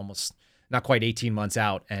now almost not quite 18 months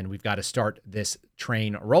out, and we've got to start this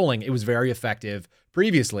train rolling. It was very effective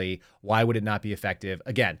previously. Why would it not be effective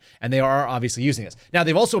again? And they are obviously using this. Now,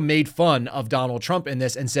 they've also made fun of Donald Trump in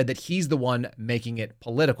this and said that he's the one making it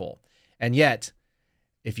political. And yet,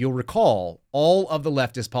 if you'll recall, all of the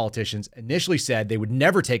leftist politicians initially said they would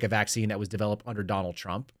never take a vaccine that was developed under Donald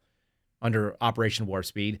Trump, under Operation Warp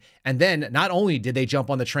Speed. And then not only did they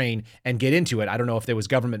jump on the train and get into it, I don't know if there was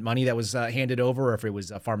government money that was handed over or if it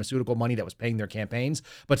was pharmaceutical money that was paying their campaigns,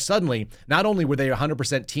 but suddenly, not only were they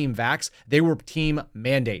 100% team vax, they were team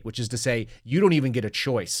mandate, which is to say you don't even get a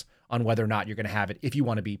choice on whether or not you're going to have it if you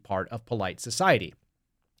want to be part of polite society.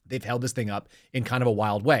 They've held this thing up in kind of a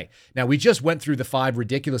wild way. Now, we just went through the 5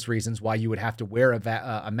 ridiculous reasons why you would have to wear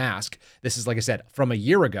a mask. This is, like I said, from a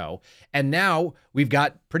year ago. And now we've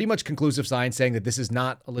got pretty much conclusive science saying that this is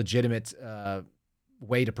not a legitimate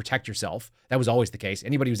way to protect yourself. That was always the case.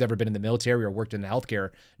 Anybody who's ever been in the military or worked in healthcare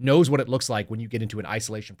knows what it looks like when you get into an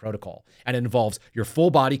isolation protocol. And it involves your full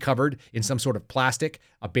body covered in some sort of plastic,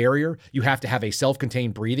 a barrier. You have to have a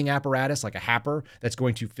self-contained breathing apparatus like a HAPR that's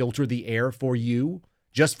going to filter the air for you.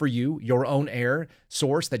 Just for you, your own air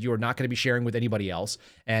source that you are not going to be sharing with anybody else.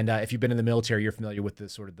 And if you've been in the military, you're familiar with the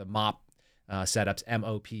sort of the MOPP setups.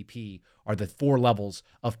 MOPP are the 4 levels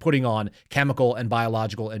of putting on chemical and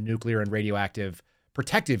biological and nuclear and radioactive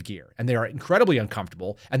protective gear. And they are incredibly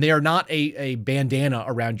uncomfortable. And they are not a bandana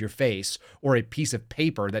around your face or a piece of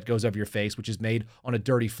paper that goes over your face, which is made on a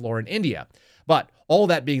dirty floor in India. But all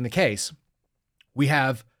that being the case, we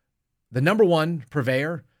have the number one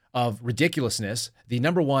purveyor of ridiculousness, the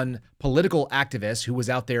number one political activist who was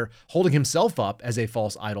out there holding himself up as a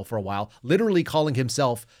false idol for a while, literally calling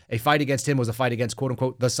himself a fight against him was a fight against, quote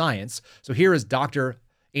unquote, the science. So here is Dr.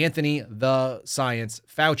 Anthony the Science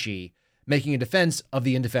Fauci making a defense of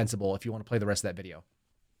the indefensible, if you want to play the rest of that video.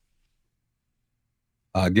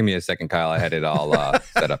 Give me a second, Kyle. I had it all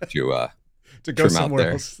set up to go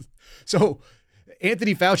somewhere else. So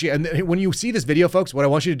Anthony Fauci, and when you see this video, folks, what I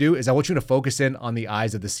want you to do is I want you to focus in on the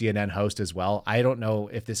eyes of the CNN host as well. I don't know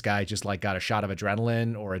if this guy just got a shot of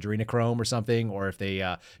adrenaline or adrenochrome or something, or if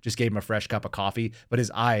they just gave him a fresh cup of coffee, but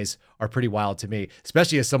his eyes are pretty wild to me,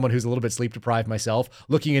 especially as someone who's a little bit sleep deprived myself.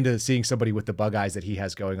 Looking into seeing somebody with the bug eyes that he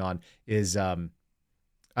has going on is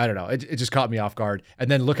I don't know. It just caught me off guard. And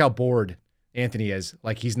then look how bored Anthony is.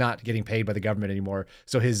 Like, he's not getting paid by the government anymore.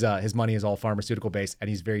 So his money is all pharmaceutical based, and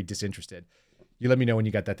he's very disinterested. You let me know when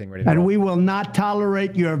you got that thing ready to And roll. we will not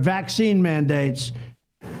tolerate your vaccine mandates.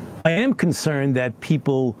 I am concerned that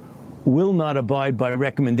people will not abide by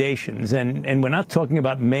recommendations. And we're not talking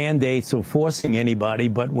about mandates or forcing anybody,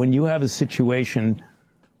 but when you have a situation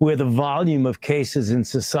where the volume of cases in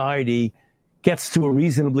society gets to a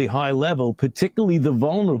reasonably high level, particularly the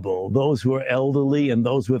vulnerable, those who are elderly and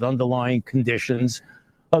those with underlying conditions,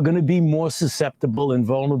 are going to be more susceptible and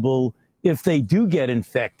vulnerable if they do get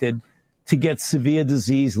infected to get severe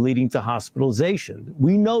disease leading to hospitalization.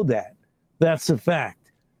 We know that. That's a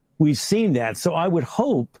fact. We've seen that. So I would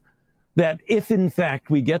hope that if, in fact,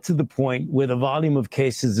 we get to the point where the volume of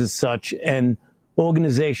cases is such and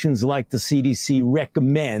organizations like the CDC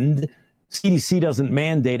recommend, CDC doesn't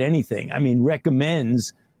mandate anything,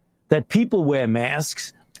 recommends that people wear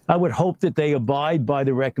masks, I would hope that they abide by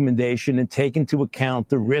the recommendation and take into account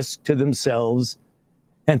the risk to themselves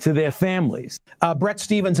and to their families. Brett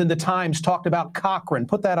Stevens in The Times talked about Cochrane.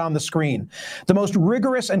 Put that on the screen. The most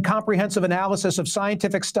rigorous and comprehensive analysis of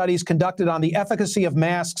scientific studies conducted on the efficacy of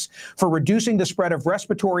masks for reducing the spread of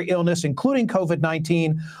respiratory illness, including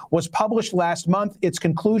COVID-19, was published last month. Its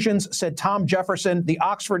conclusions, said Tom Jefferson, the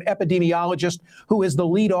Oxford epidemiologist who is the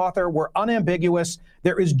lead author, were unambiguous.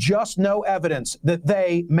 There is just no evidence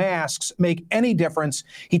that masks, make any difference.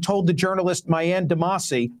 He told the journalist Mayan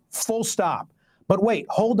Damasi, full stop. But wait,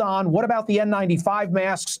 hold on. What about the N95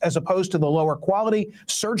 masks as opposed to the lower quality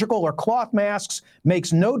surgical or cloth masks?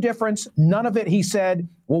 Makes no difference. None of it, he said.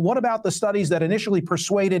 Well, what about the studies that initially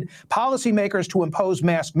persuaded policymakers to impose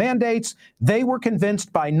mask mandates? They were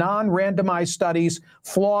convinced by non-randomized studies,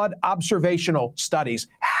 flawed observational studies.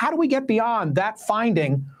 How do we get beyond that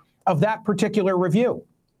finding of that particular review?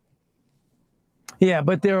 Yeah,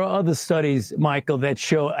 but there are other studies, Michael, that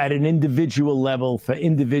show at an individual level for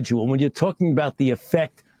individual. When you're talking about the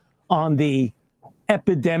effect on the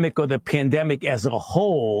epidemic or the pandemic as a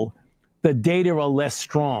whole, the data are less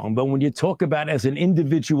strong. But when you talk about as an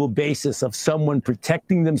individual basis of someone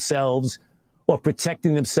protecting themselves or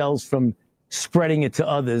protecting themselves from spreading it to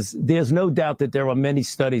others, there's no doubt that there are many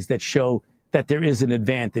studies that show that there is an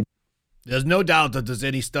advantage. There's no doubt that there's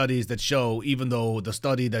any studies that show, even though the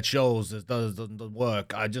study that shows it doesn't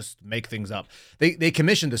work, I just make things up. They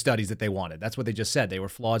commissioned the studies that they wanted. That's what they just said. They were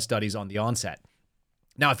flawed studies on the onset.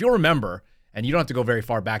 Now, if you'll remember, and you don't have to go very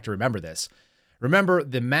far back to remember this, remember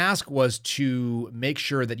the mask was to make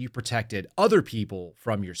sure that you protected other people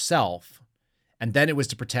from yourself, and then it was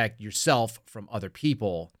to protect yourself from other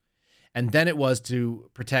people, and then it was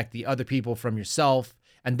to protect the other people from yourself,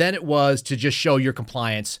 and then it was to just show your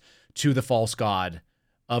compliance to the false god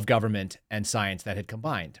of government and science that had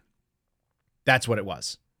combined. That's what it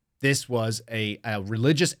was. This was a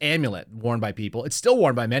religious amulet worn by people. It's still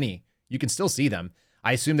worn by many. You can still see them.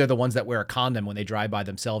 I assume they're the ones that wear a condom when they drive by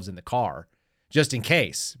themselves in the car, just in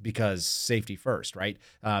case, because safety first, right?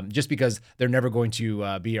 Just because they're never going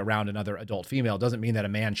to be around another adult female doesn't mean that a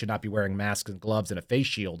man should not be wearing masks and gloves and a face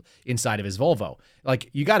shield inside of his Volvo. Like,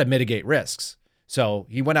 you got to mitigate risks. So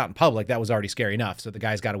he went out in public. That was already scary enough. So the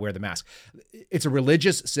guy's got to wear the mask. It's a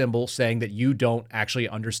religious symbol saying that you don't actually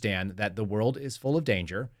understand that the world is full of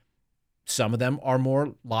danger. Some of them are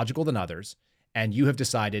more logical than others. And you have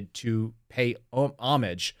decided to pay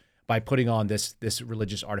homage by putting on this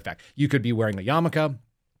religious artifact. You could be wearing a yarmulke.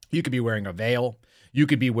 You could be wearing a veil. You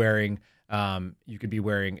could be wearing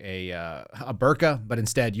a burqa, but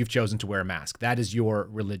instead you've chosen to wear a mask. That is your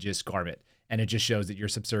religious garment. And it just shows that you're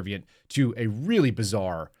subservient to a really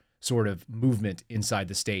bizarre sort of movement inside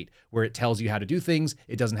the state where it tells you how to do things.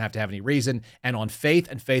 It doesn't have to have any reason. And on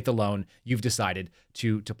faith and faith alone, you've decided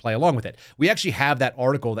to play along with it. We actually have that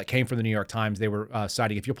article that came from the New York Times. They were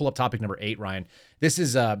citing, if you'll pull up topic number 8, Ryan, this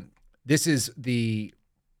is the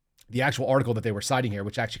actual article that they were citing here,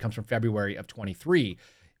 which actually comes from February of 23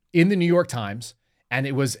 in the New York Times. And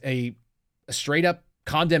it was a straight up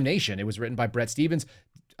condemnation. It was written by Brett Stevens.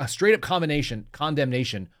 A straight up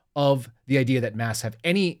condemnation of the idea that masks have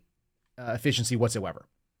any efficiency whatsoever,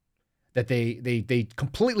 that they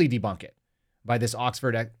completely debunk it by this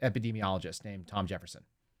Oxford epidemiologist named Tom Jefferson.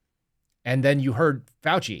 And then you heard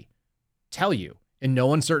Fauci tell you in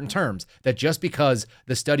no uncertain terms that just because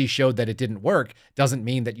the study showed that it didn't work doesn't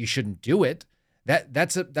mean that you shouldn't do it.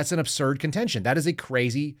 That's an absurd contention. That is a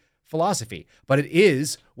crazy philosophy, but it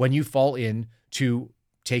is when you fall into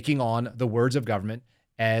taking on the words of government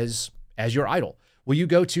as your idol. Will you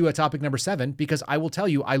go to topic number 7? Because I will tell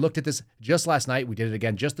you, I looked at this just last night. We did it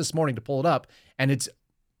again just this morning to pull it up. And it's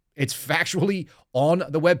It's factually on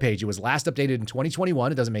the webpage. It was last updated in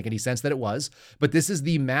 2021. It doesn't make any sense that it was, but this is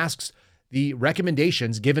the masks, the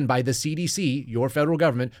recommendations given by the CDC, your federal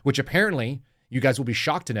government, which apparently, you guys will be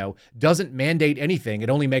shocked to know, doesn't mandate anything. It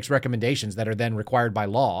only makes recommendations that are then required by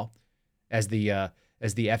law, as the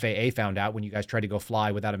FAA found out when you guys tried to go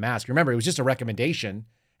fly without a mask. Remember, it was just a recommendation.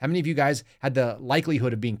 How many of you guys had the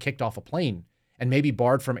likelihood of being kicked off a plane and maybe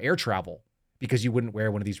barred from air travel because you wouldn't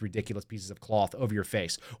wear one of these ridiculous pieces of cloth over your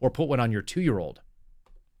face or put one on your 2-year-old?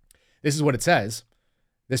 This is what it says.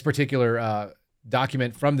 This particular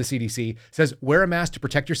document from the CDC says, wear a mask to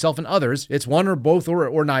protect yourself and others. It's one or both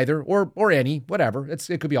or neither or any, whatever.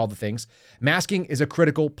 It could be all the things. Masking is a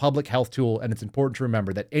critical public health tool, and it's important to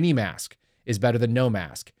remember that any mask is better than no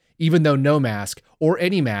mask, even though no mask or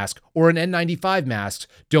any mask or an N95 mask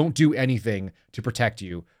don't do anything to protect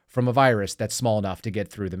you from a virus that's small enough to get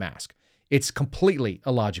through the mask. It's completely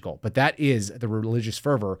illogical, but that is the religious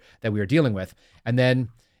fervor that we are dealing with. And then,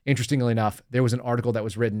 interestingly enough, there was an article that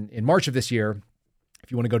was written in March of this year. If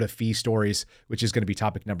you want to go to Fee Stories, which is going to be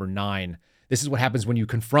topic number 9, this is what happens when you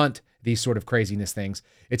confront these sort of craziness things.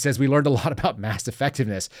 It says, we learned a lot about mask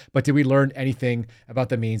effectiveness, but did we learn anything about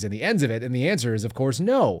the means and the ends of it? And the answer is, of course,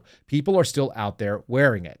 no. People are still out there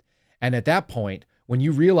wearing it. And at that point, when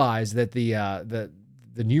you realize that the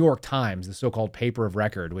New York Times, the so-called paper of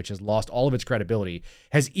record, which has lost all of its credibility,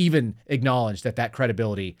 has even acknowledged that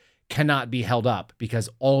credibility cannot be held up because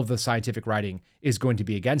all of the scientific writing is going to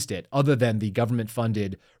be against it, other than the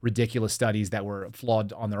government-funded ridiculous studies that were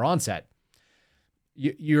flawed on their onset.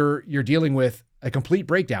 You're dealing with a complete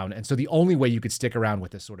breakdown, and so the only way you could stick around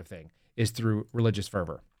with this sort of thing is through religious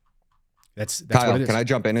fervor. That's Kyle, what it is. can I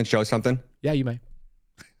jump in and show something? Yeah, you may.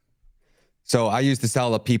 So I used to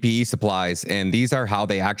sell PPE supplies, and these are how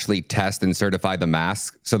they actually test and certify the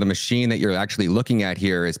mask. So the machine that you're actually looking at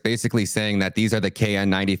here is basically saying that these are the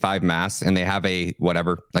KN95 masks, and they have a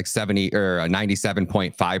 70 or a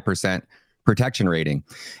 97.5% protection rating.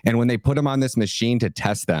 And when they put them on this machine to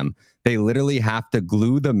test them, they literally have to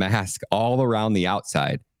glue the mask all around the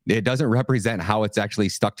outside. It doesn't represent how it's actually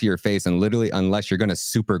stuck to your face, and literally unless you're going to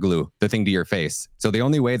super glue the thing to your face. So the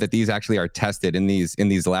only way that these actually are tested in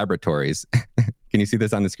these laboratories. Can you see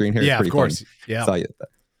this on the screen here? Yeah, of course. Funny. Yeah.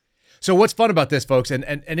 So what's fun about this, folks, and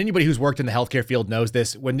anybody who's worked in the healthcare field knows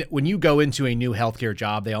this, when you go into a new healthcare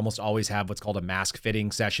job, they almost always have what's called a mask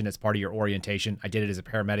fitting session as part of your orientation. I did it as a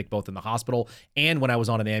paramedic, both in the hospital and when I was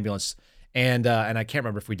on an ambulance. And I can't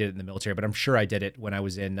remember if we did it in the military, but I'm sure I did it when I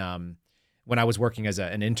was when I was working as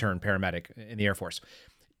an intern paramedic in the Air Force.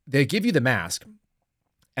 They give you the mask,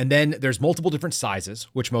 and then there's multiple different sizes,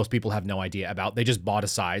 which most people have no idea about. They just bought a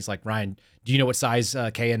size. Like, Ryan, do you know what size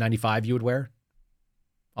KN95 you would wear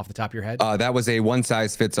off the top of your head? That was a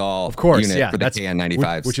one-size-fits-all of course, unit for the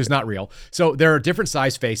KN95s. Which is not real. So there are different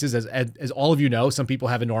size faces. As all of you know, some people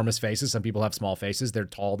have enormous faces. Some people have small faces. They're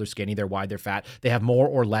tall, they're skinny, they're wide, they're fat. They have more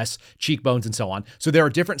or less cheekbones and so on. So there are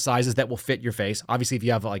different sizes that will fit your face. Obviously, if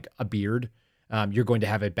you have like a beard, you're going to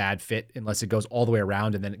have a bad fit unless it goes all the way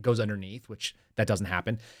around and then it goes underneath, which that doesn't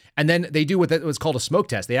happen. And then they do what's called a smoke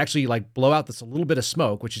test. They actually like blow out this a little bit of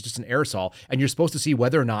smoke, which is just an aerosol, and you're supposed to see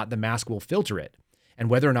whether or not the mask will filter it and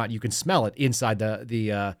whether or not you can smell it inside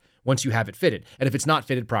the once you have it fitted. And if it's not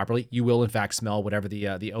fitted properly, you will in fact smell whatever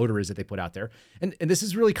the odor is that they put out there. And this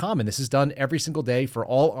is really common. This is done every single day for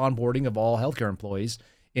all onboarding of all healthcare employees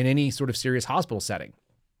in any sort of serious hospital setting.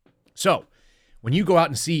 So when you go out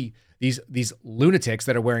and see these lunatics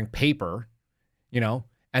that are wearing paper,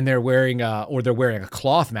 and they're wearing a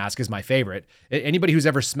cloth mask is my favorite. Anybody who's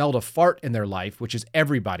ever smelled a fart in their life, which is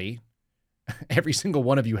everybody, every single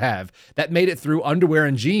one of you have, that made it through underwear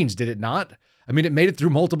and jeans, did it not? I mean, it made it through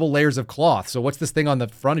multiple layers of cloth. So what's this thing on the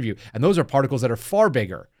front of you? And those are particles that are far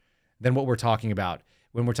bigger than what we're talking about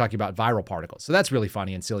when we're talking about viral particles. So that's really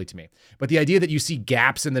funny and silly to me. But the idea that you see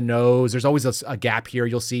gaps in the nose, there's always a gap here.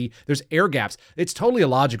 You'll see there's air gaps. It's totally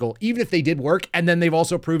illogical, even if they did work. And then they've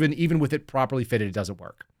also proven even with it properly fitted, it doesn't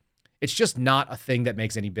work. It's just not a thing that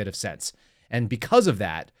makes any bit of sense. And because of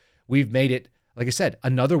that, we've made it, like I said,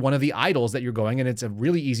 another one of the idols that you're going, and it's a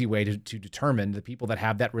really easy way to determine the people that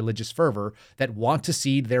have that religious fervor, that want to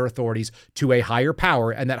cede their authorities to a higher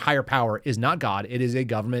power, and that higher power is not God, it is a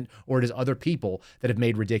government, or it is other people that have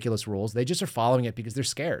made ridiculous rules. They just are following it because they're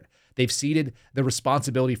scared. They've ceded the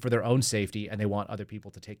responsibility for their own safety, and they want other people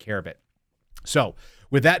to take care of it. So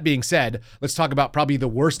with that being said, let's talk about probably the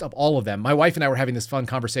worst of all of them. My wife and I were having this fun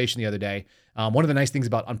conversation the other day. One of the nice things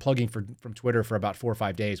about unplugging from Twitter for about 4 or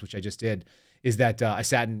 5 days, which I just did, is that I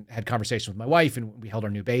sat and had conversations with my wife, and we held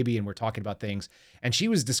our new baby, and we're talking about things. And she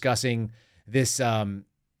was discussing this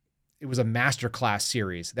it was a masterclass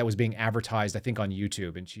series that was being advertised, I think, on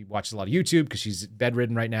YouTube. And she watches a lot of YouTube because she's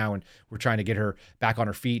bedridden right now, and we're trying to get her back on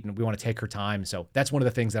her feet, and we want to take her time. So that's one of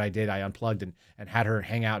the things that I did. I unplugged and had her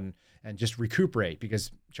hang out and just recuperate,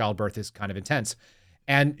 because childbirth is kind of intense.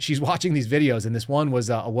 And she's watching these videos, and this one was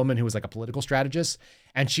a woman who was like a political strategist.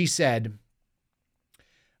 And she said,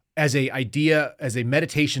 as a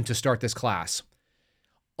meditation to start this class,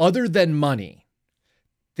 other than money,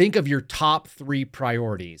 think of your top 3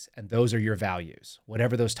 priorities, and those are your values,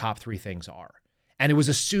 whatever those top 3 things are. And it was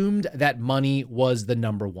assumed that money was the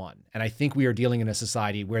number one. And I think we are dealing in a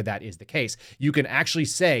society where that is the case. You can actually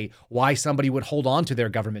say why somebody would hold on to their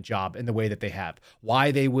government job in the way that they have,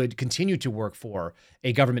 why they would continue to work for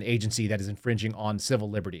a government agency that is infringing on civil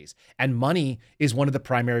liberties. And money is one of the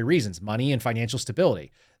primary reasons. Money and financial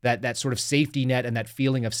stability, that sort of safety net and that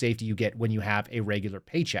feeling of safety you get when you have a regular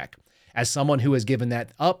paycheck. As someone who has given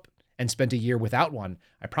that up and spent a year without one,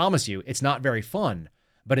 I promise you, it's not very fun.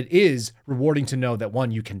 But it is rewarding to know that,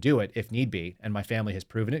 one, you can do it if need be, and my family has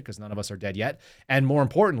proven it because none of us are dead yet. And more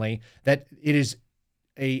importantly, that it is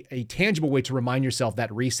a tangible way to remind yourself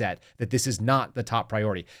that reset, that this is not the top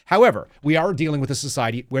priority. However, we are dealing with a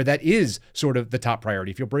society where that is sort of the top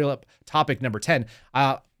priority. If you'll bring up topic number 10,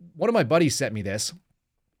 one of my buddies sent me this.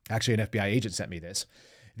 Actually, an FBI agent sent me this.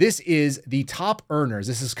 This is the top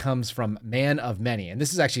earners. Comes from Man of Many, and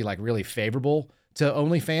this is actually like really favorable to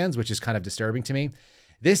OnlyFans, which is kind of disturbing to me.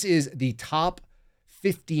 This is the top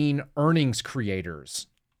 15 earnings creators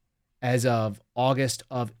as of August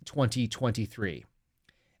of 2023.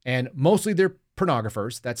 And mostly they're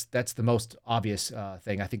pornographers. That's the most obvious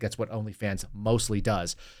thing. I think that's what OnlyFans mostly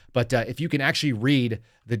does. But if you can actually read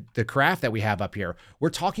the graph that we have up here, we're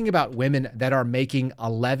talking about women that are making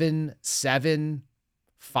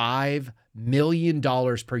 $11.75 million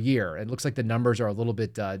per year. It looks like the numbers are a little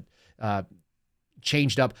bit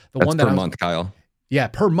changed up. That's per month, Kyle. Yeah,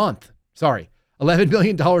 per month. Sorry. $11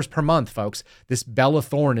 million per month, folks. This Bella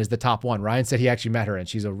Thorne is the top one. Ryan said he actually met her, and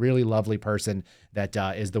she's a really lovely person that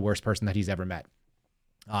is the worst person that he's ever met.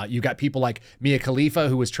 You got people like Mia Khalifa,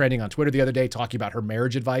 who was trending on Twitter the other day talking about her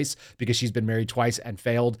marriage advice because she's been married twice and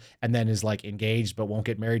failed, and then is like engaged but won't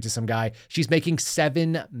get married to some guy. She's making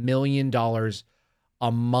 $7 million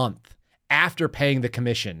a month after paying the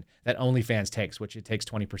commission that OnlyFans takes, which it takes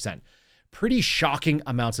 20%. Pretty shocking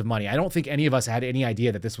amounts of money. I don't think any of us had any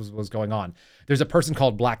idea that this was going on. There's a person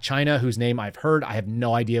called Black China whose name I've heard. I have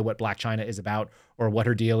no idea what Black China is about or what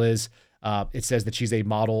her deal is. It says that she's a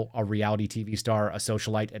model, a reality TV star, a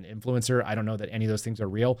socialite, an influencer. I don't know that any of those things are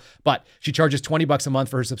real, but she charges $20 a month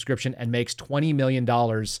for her subscription and makes $20 million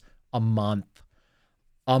a month.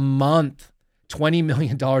 A month. $20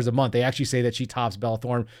 million a month. They actually say that she tops Bella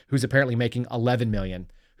Thorne, who's apparently making $11 million,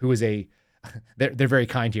 who is they're very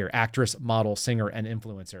kind here, actress, model, singer, and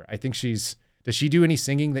influencer. I think does she do any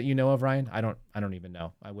singing that you know of, Ryan? I don't even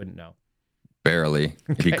know. I wouldn't know. Barely,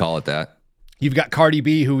 if you call it that. You've got Cardi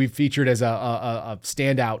B, who we've featured as a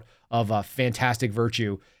standout of fantastic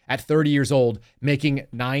virtue at 30 years old, making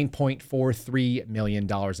 $9.43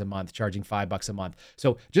 million a month, charging $5 a month.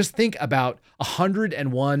 So just think about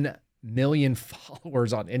 101 million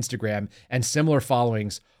followers on Instagram and similar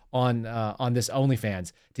followings on this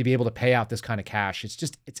OnlyFans to be able to pay out this kind of cash.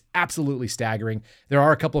 It's absolutely staggering. There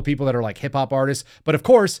are a couple of people that are like hip hop artists, but of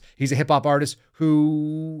course he's a hip hop artist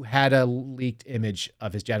who had a leaked image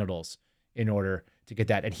of his genitals in order to get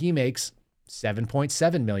that. And he makes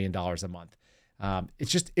 $7.7 million a month.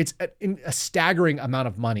 It's a staggering amount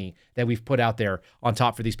of money that we've put out there on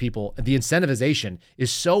top for these people. The incentivization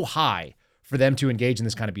is so high for them to engage in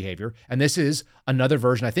this kind of behavior. And this is another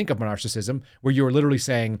version, I think, of narcissism, where you're literally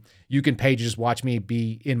saying, you can pay to just watch me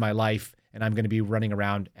be in my life, and I'm going to be running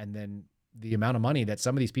around. And then the amount of money that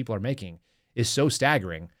some of these people are making is so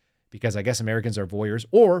staggering because I guess Americans are voyeurs,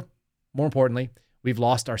 or more importantly, we've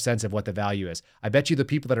lost our sense of what the value is. I bet you the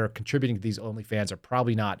people that are contributing to these OnlyFans are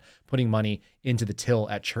probably not putting money into the till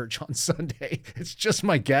at church on Sunday. It's just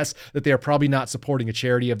my guess that they are probably not supporting a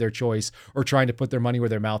charity of their choice or trying to put their money where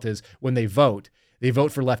their mouth is when they vote. They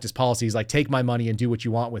vote for leftist policies like take my money and do what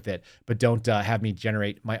you want with it, but don't have me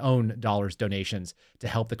generate my own donations to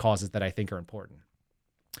help the causes that I think are important.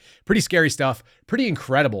 Pretty scary stuff, pretty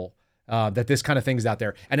incredible that this kind of thing is out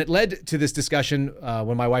there. And it led to this discussion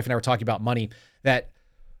when my wife and I were talking about money, that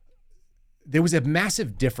there was a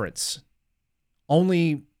massive difference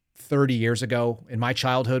only 30 years ago in my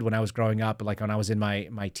childhood when I was growing up, like when I was in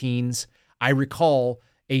my teens. I recall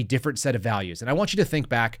a different set of values. And I want you to think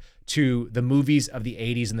back to the movies of the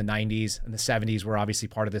 80s and the 90s and the 70s, where obviously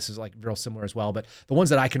part of this is like real similar as well. But the ones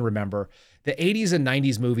that I can remember, the 80s and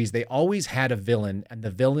 90s movies, they always had a villain, and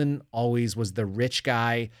the villain always was the rich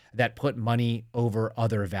guy that put money over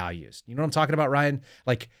other values. You know what I'm talking about, Ryan?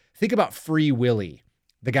 Like, think about Free Willy.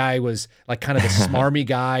 The guy was like kind of the smarmy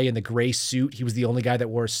guy in the gray suit. He was the only guy that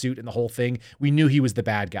wore a suit in the whole thing. We knew he was the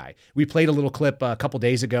bad guy. We played a little clip a couple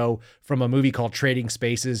days ago from a movie called Trading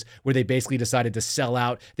Spaces, where they basically decided to sell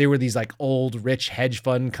out. They were these like old, rich hedge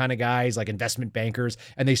fund kind of guys, like investment bankers,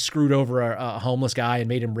 and they screwed over a homeless guy and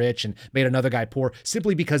made him rich and made another guy poor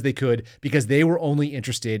simply because they could, because they were only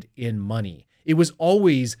interested in money. It was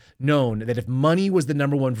always known that if money was the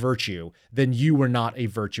number one virtue, then you were not a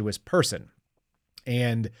virtuous person.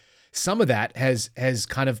 And some of that has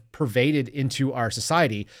kind of pervaded into our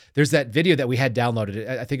society. There's that video that we had downloaded.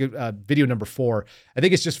 I think video number 4. I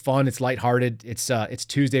think it's just fun. It's lighthearted. It's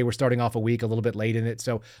Tuesday. We're starting off a week a little bit late in it.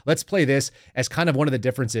 So let's play this as kind of one of the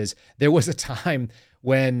differences. There was a time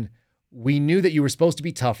when we knew that you were supposed to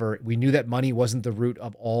be tougher. We knew that money wasn't the root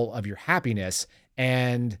of all of your happiness.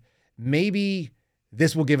 And maybe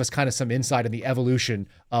this will give us kind of some insight in the evolution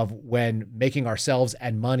of when making ourselves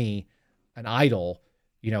and money an idol,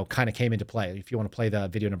 kind of came into play. If you want to play the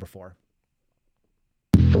video number 4.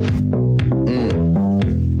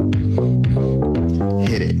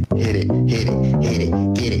 Hit it, hit it, hit it, hit it,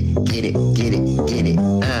 get it, get it, get it, get it.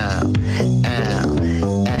 Ow, ow,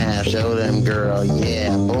 ow, show them, girl,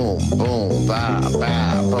 yeah. Boom, boom, bow,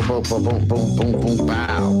 bow, boom, boom, boom, boom, boom, boom,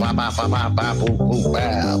 bow, bow, bow, bow, bow, bow, boom, boom,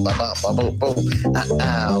 bow, bow, bow, boom, boom,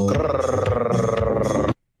 ow,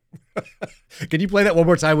 grrr. Can you play that one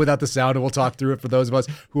more time without the sound, and we'll talk through it for those of us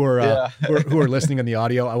who are who are listening on the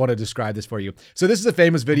audio? I want to describe this for you. So this is a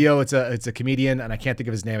famous video. It's a comedian, and I can't think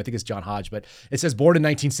of his name. I think it's John Hodge, but it says born in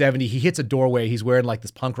 1970. He hits a doorway. He's wearing like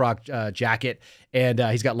this punk rock jacket, and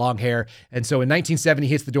he's got long hair. And so in 1970,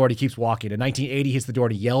 he hits the door and he keeps walking. In 1980, he hits the door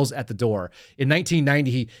and he yells at the door. In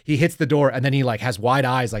 1990, he hits the door and then he like has wide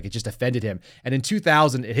eyes, like it just offended him. And in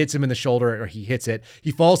 2000, it hits him in the shoulder, or he hits it.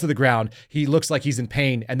 He falls to the ground. He looks like he's in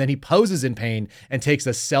pain, and then he poses in pain and takes a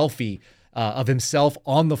selfie of himself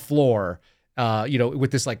on the floor,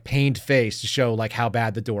 with this like pained face to show like how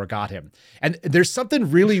bad the door got him. And there's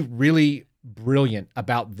something really, really brilliant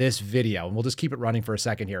about this video, and we'll just keep it running for a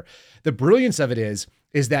second here. The brilliance of it is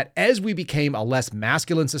that as we became a less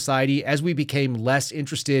masculine society, as we became less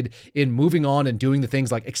interested in moving on and doing the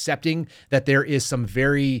things like accepting that there is some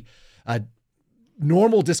very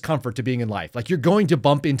normal discomfort to being in life. Like, you're going to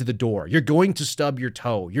bump into the door. You're going to stub your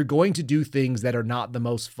toe. You're going to do things that are not the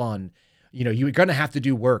most fun. You're going to have to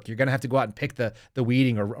do work. You're going to have to go out and pick the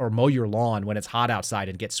weeding or mow your lawn when it's hot outside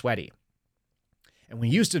and get sweaty. And we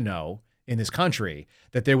used to know in this country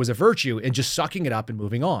that there was a virtue in just sucking it up and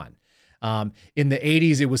moving on. In the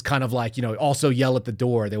 80s, it was kind of like, also yell at the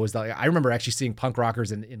door. There was I remember actually seeing punk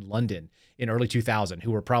rockers in London in early 2000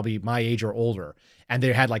 who were probably my age or older. And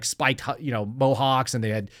they had like spiked, mohawks, and they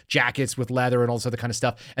had jackets with leather and all this other kind of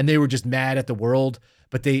stuff. And they were just mad at the world.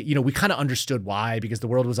 But they, we kind of understood why, because the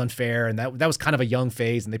world was unfair. And that was kind of a young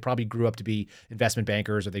phase. And they probably grew up to be investment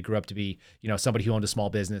bankers, or they grew up to be, somebody who owned a small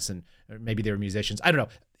business, and or maybe they were musicians. I don't know.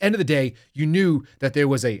 End of the day, you knew that there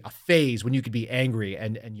was a phase when you could be angry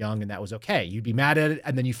and young, and that was okay. You'd be mad at it,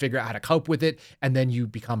 and then you figure out how to cope with it, and then you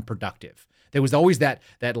become productive. There was always that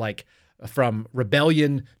like from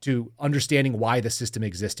rebellion to understanding why the system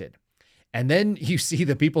existed. And then you see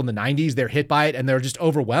the people in the 90s, they're hit by it and they're just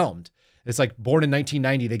overwhelmed. It's like born in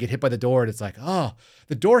 1990, they get hit by the door and it's like, oh,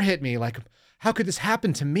 the door hit me. Like, how could this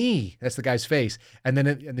happen to me? That's the guy's face. And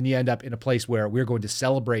then you end up in a place where we're going to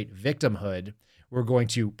celebrate victimhood. We're going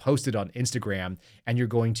to post it on Instagram, and you're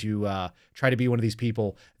going to try to be one of these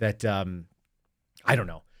people that, I don't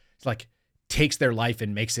know, it's like takes their life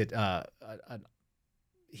and makes it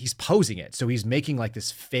he's posing it. So he's making like this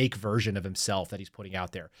fake version of himself that he's putting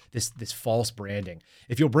out there, this false branding.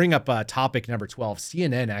 If you'll bring up topic number 12,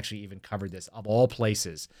 CNN actually even covered this of all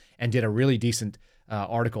places and did a really decent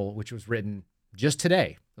article, which was written just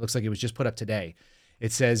today. It looks like it was just put up today.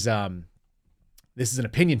 It says, this is an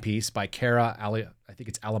opinion piece by Kara, I think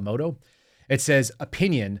it's Alamoto. It says,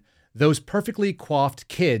 opinion, those perfectly coiffed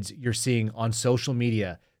kids you're seeing on social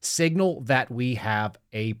media signal that we have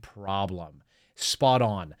a problem. Spot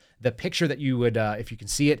on. The picture that you would, if you can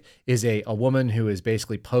see it, is a woman who has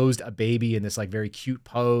basically posed a baby in this like very cute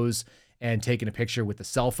pose and taken a picture with the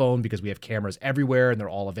cell phone, because we have cameras everywhere and they're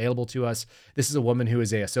all available to us. This is a woman who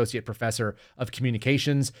is an associate professor of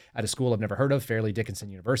communications at a school I've never heard of, Fairleigh Dickinson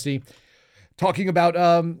University. talking about,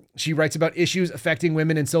 she writes about issues affecting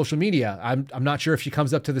women in social media. I'm not sure if she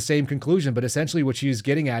comes up to the same conclusion, but essentially what she's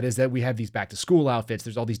getting at is that we have these back to school outfits.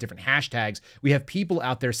 There's all these different hashtags. We have people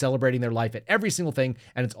out there celebrating their life at every single thing,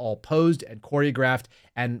 and it's all posed and choreographed.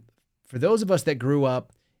 And for those of us that grew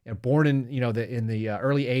up and born in, in the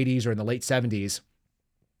early 80s or in the late 70s,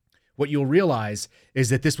 what you'll realize is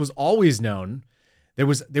that this was always known.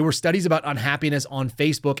 There were studies about unhappiness on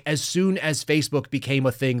Facebook as soon as Facebook became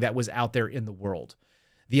a thing that was out there in the world.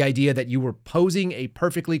 The idea that you were posing a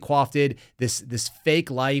perfectly coiffed, this fake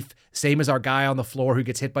life, same as our guy on the floor who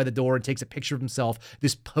gets hit by the door and takes a picture of himself,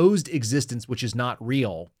 this posed existence which is not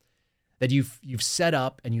real, that you've set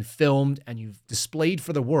up and you've filmed and you've displayed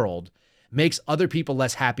for the world, makes other people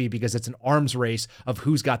less happy because it's an arms race of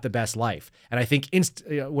who's got the best life. And I think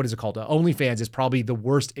OnlyFans is probably the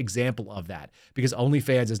worst example of that, because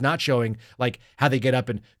OnlyFans is not showing like how they get up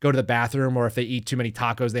and go to the bathroom, or if they eat too many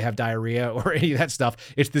tacos, they have diarrhea, or any of that stuff.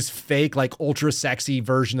 It's this fake, like ultra sexy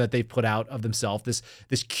version that they've put out of themselves,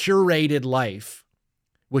 this curated life,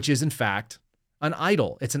 which is in fact an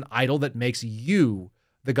idol. It's an idol that makes you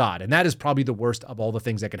the god. And that is probably the worst of all the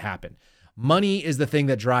things that could happen. Money is the thing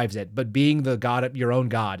that drives it, but being the god, your own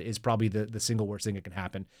god, is probably the single worst thing that can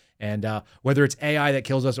happen. And whether it's AI that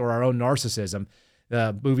kills us or our own narcissism,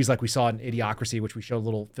 movies like we saw in Idiocracy, which we showed a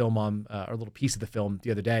little film on, or a little piece of the film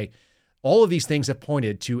the other day, all of these things have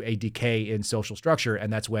pointed to a decay in social structure,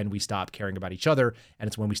 and that's when we stop caring about each other, and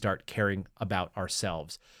it's when we start caring about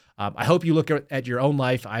ourselves. I hope you look at your own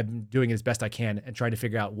life. I'm doing it as best I can and trying to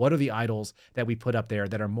figure out what are the idols that we put up there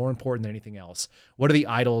that are more important than anything else. What are the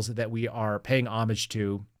idols that we are paying homage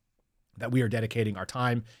to, that we are dedicating our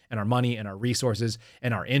time and our money and our resources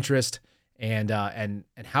and our interest, and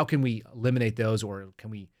how can we eliminate those, or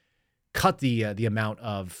can we cut the amount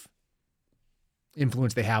of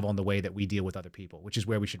influence they have on the way that we deal with other people, which is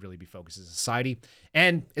where we should really be focused as a society.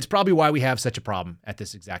 And it's probably why we have such a problem at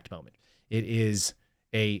this exact moment. It is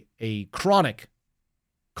a chronic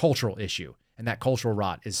cultural issue, and that cultural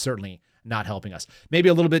rot is certainly not helping us. Maybe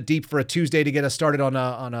a little bit deep for a Tuesday to get us started on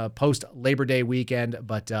a post Labor Day weekend,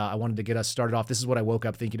 but I wanted to get us started off. This is what I woke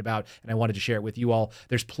up thinking about, and I wanted to share it with you all.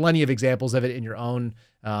 There's plenty of examples of it in your own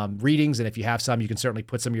readings, and if you have some, you can certainly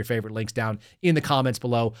put some of your favorite links down in the comments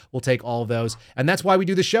below. We'll take all of those, and that's why we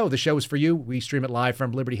do the show. The show is for you. We stream it live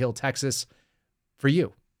from Liberty Hill, Texas, for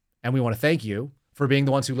you, and we want to thank you for being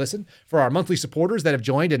the ones who listen. For our monthly supporters that have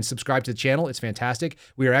joined and subscribed to the channel, it's fantastic.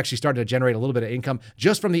 We are actually starting to generate a little bit of income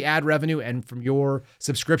just from the ad revenue and from your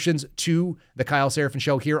subscriptions to the Kyle Seraphin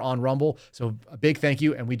Show here on Rumble. So a big thank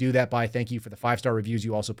you, and we do that by thank you for the 5-star reviews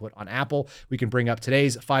you also put on Apple. We can bring up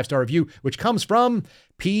today's 5-star review, which comes from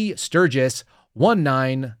P. Sturgis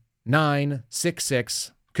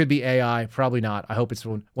 19966. Could be AI, probably not. I hope it's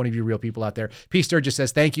one of you real people out there. P. Sturgis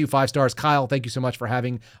says, thank you, 5 stars. Kyle, thank you so much for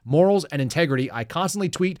having morals and integrity. I constantly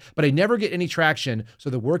tweet, but I never get any traction. So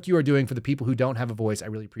the work you are doing for the people who don't have a voice, I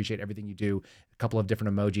really appreciate everything you do. A couple of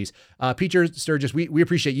different emojis. P. Sturgis, we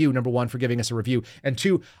appreciate you, number one, for giving us a review. And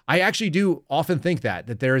two, I actually do often think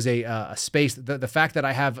that there is a space, the fact that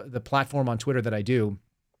I have the platform on Twitter that I do,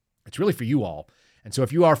 it's really for you all. And so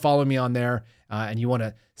if you are following me on there and you want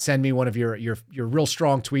to send me one of your real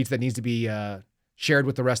strong tweets that needs to be shared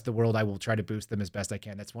with the rest of the world, I will try to boost them as best I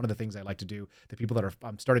can. That's one of the things I like to do. The people that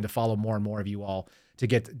I'm starting to follow more and more of you all to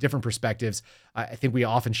get different perspectives. I think we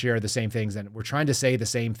often share the same things, and we're trying to say the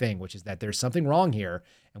same thing, which is that there's something wrong here,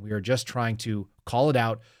 and we are just trying to call it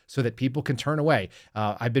out so that people can turn away.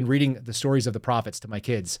 I've been reading the stories of the prophets to my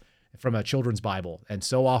kids from a children's Bible. And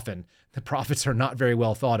so often the prophets are not very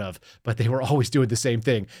well thought of, but they were always doing the same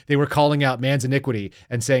thing. They were calling out man's iniquity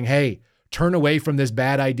and saying, hey, turn away from this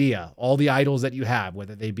bad idea. All the idols that you have,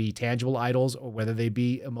 whether they be tangible idols or whether they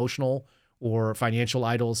be emotional or financial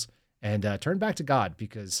idols, and turn back to God,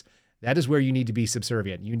 because that is where you need to be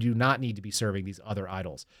subservient. You do not need to be serving these other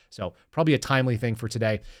idols. So probably a timely thing for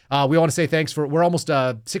today. We want to say thanks we're almost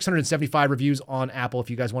 675 reviews on Apple. If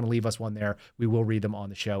you guys want to leave us one there, we will read them on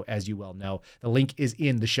the show, as you well know. The link is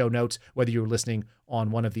in the show notes, whether you're listening on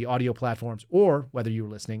one of the audio platforms or whether you're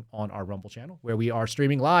listening on our Rumble channel, where we are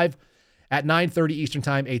streaming live at 9:30 Eastern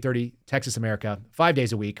Time, 8:30 Texas, America, 5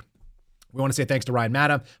 days a week. We want to say thanks to Ryan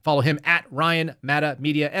Matta. Follow him at Ryan Matta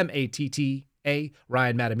Media, MATTA,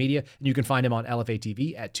 Ryan Matta Media, and you can find him on LFA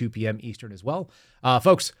TV at 2 p.m. Eastern as well.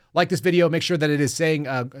 Folks, like this video, make sure that it is saying,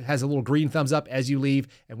 has a little green thumbs up as you leave,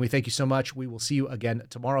 and we thank you so much. We will see you again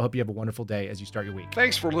tomorrow. Hope you have a wonderful day as you start your week.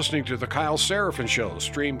 Thanks for listening to the Kyle Seraphin Show,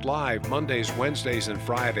 streamed live Mondays, Wednesdays, and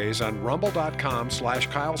Fridays on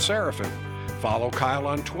rumble.com/Kyle Seraphin. Follow Kyle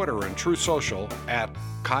on Twitter and Truth Social at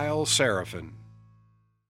Kyle Seraphin.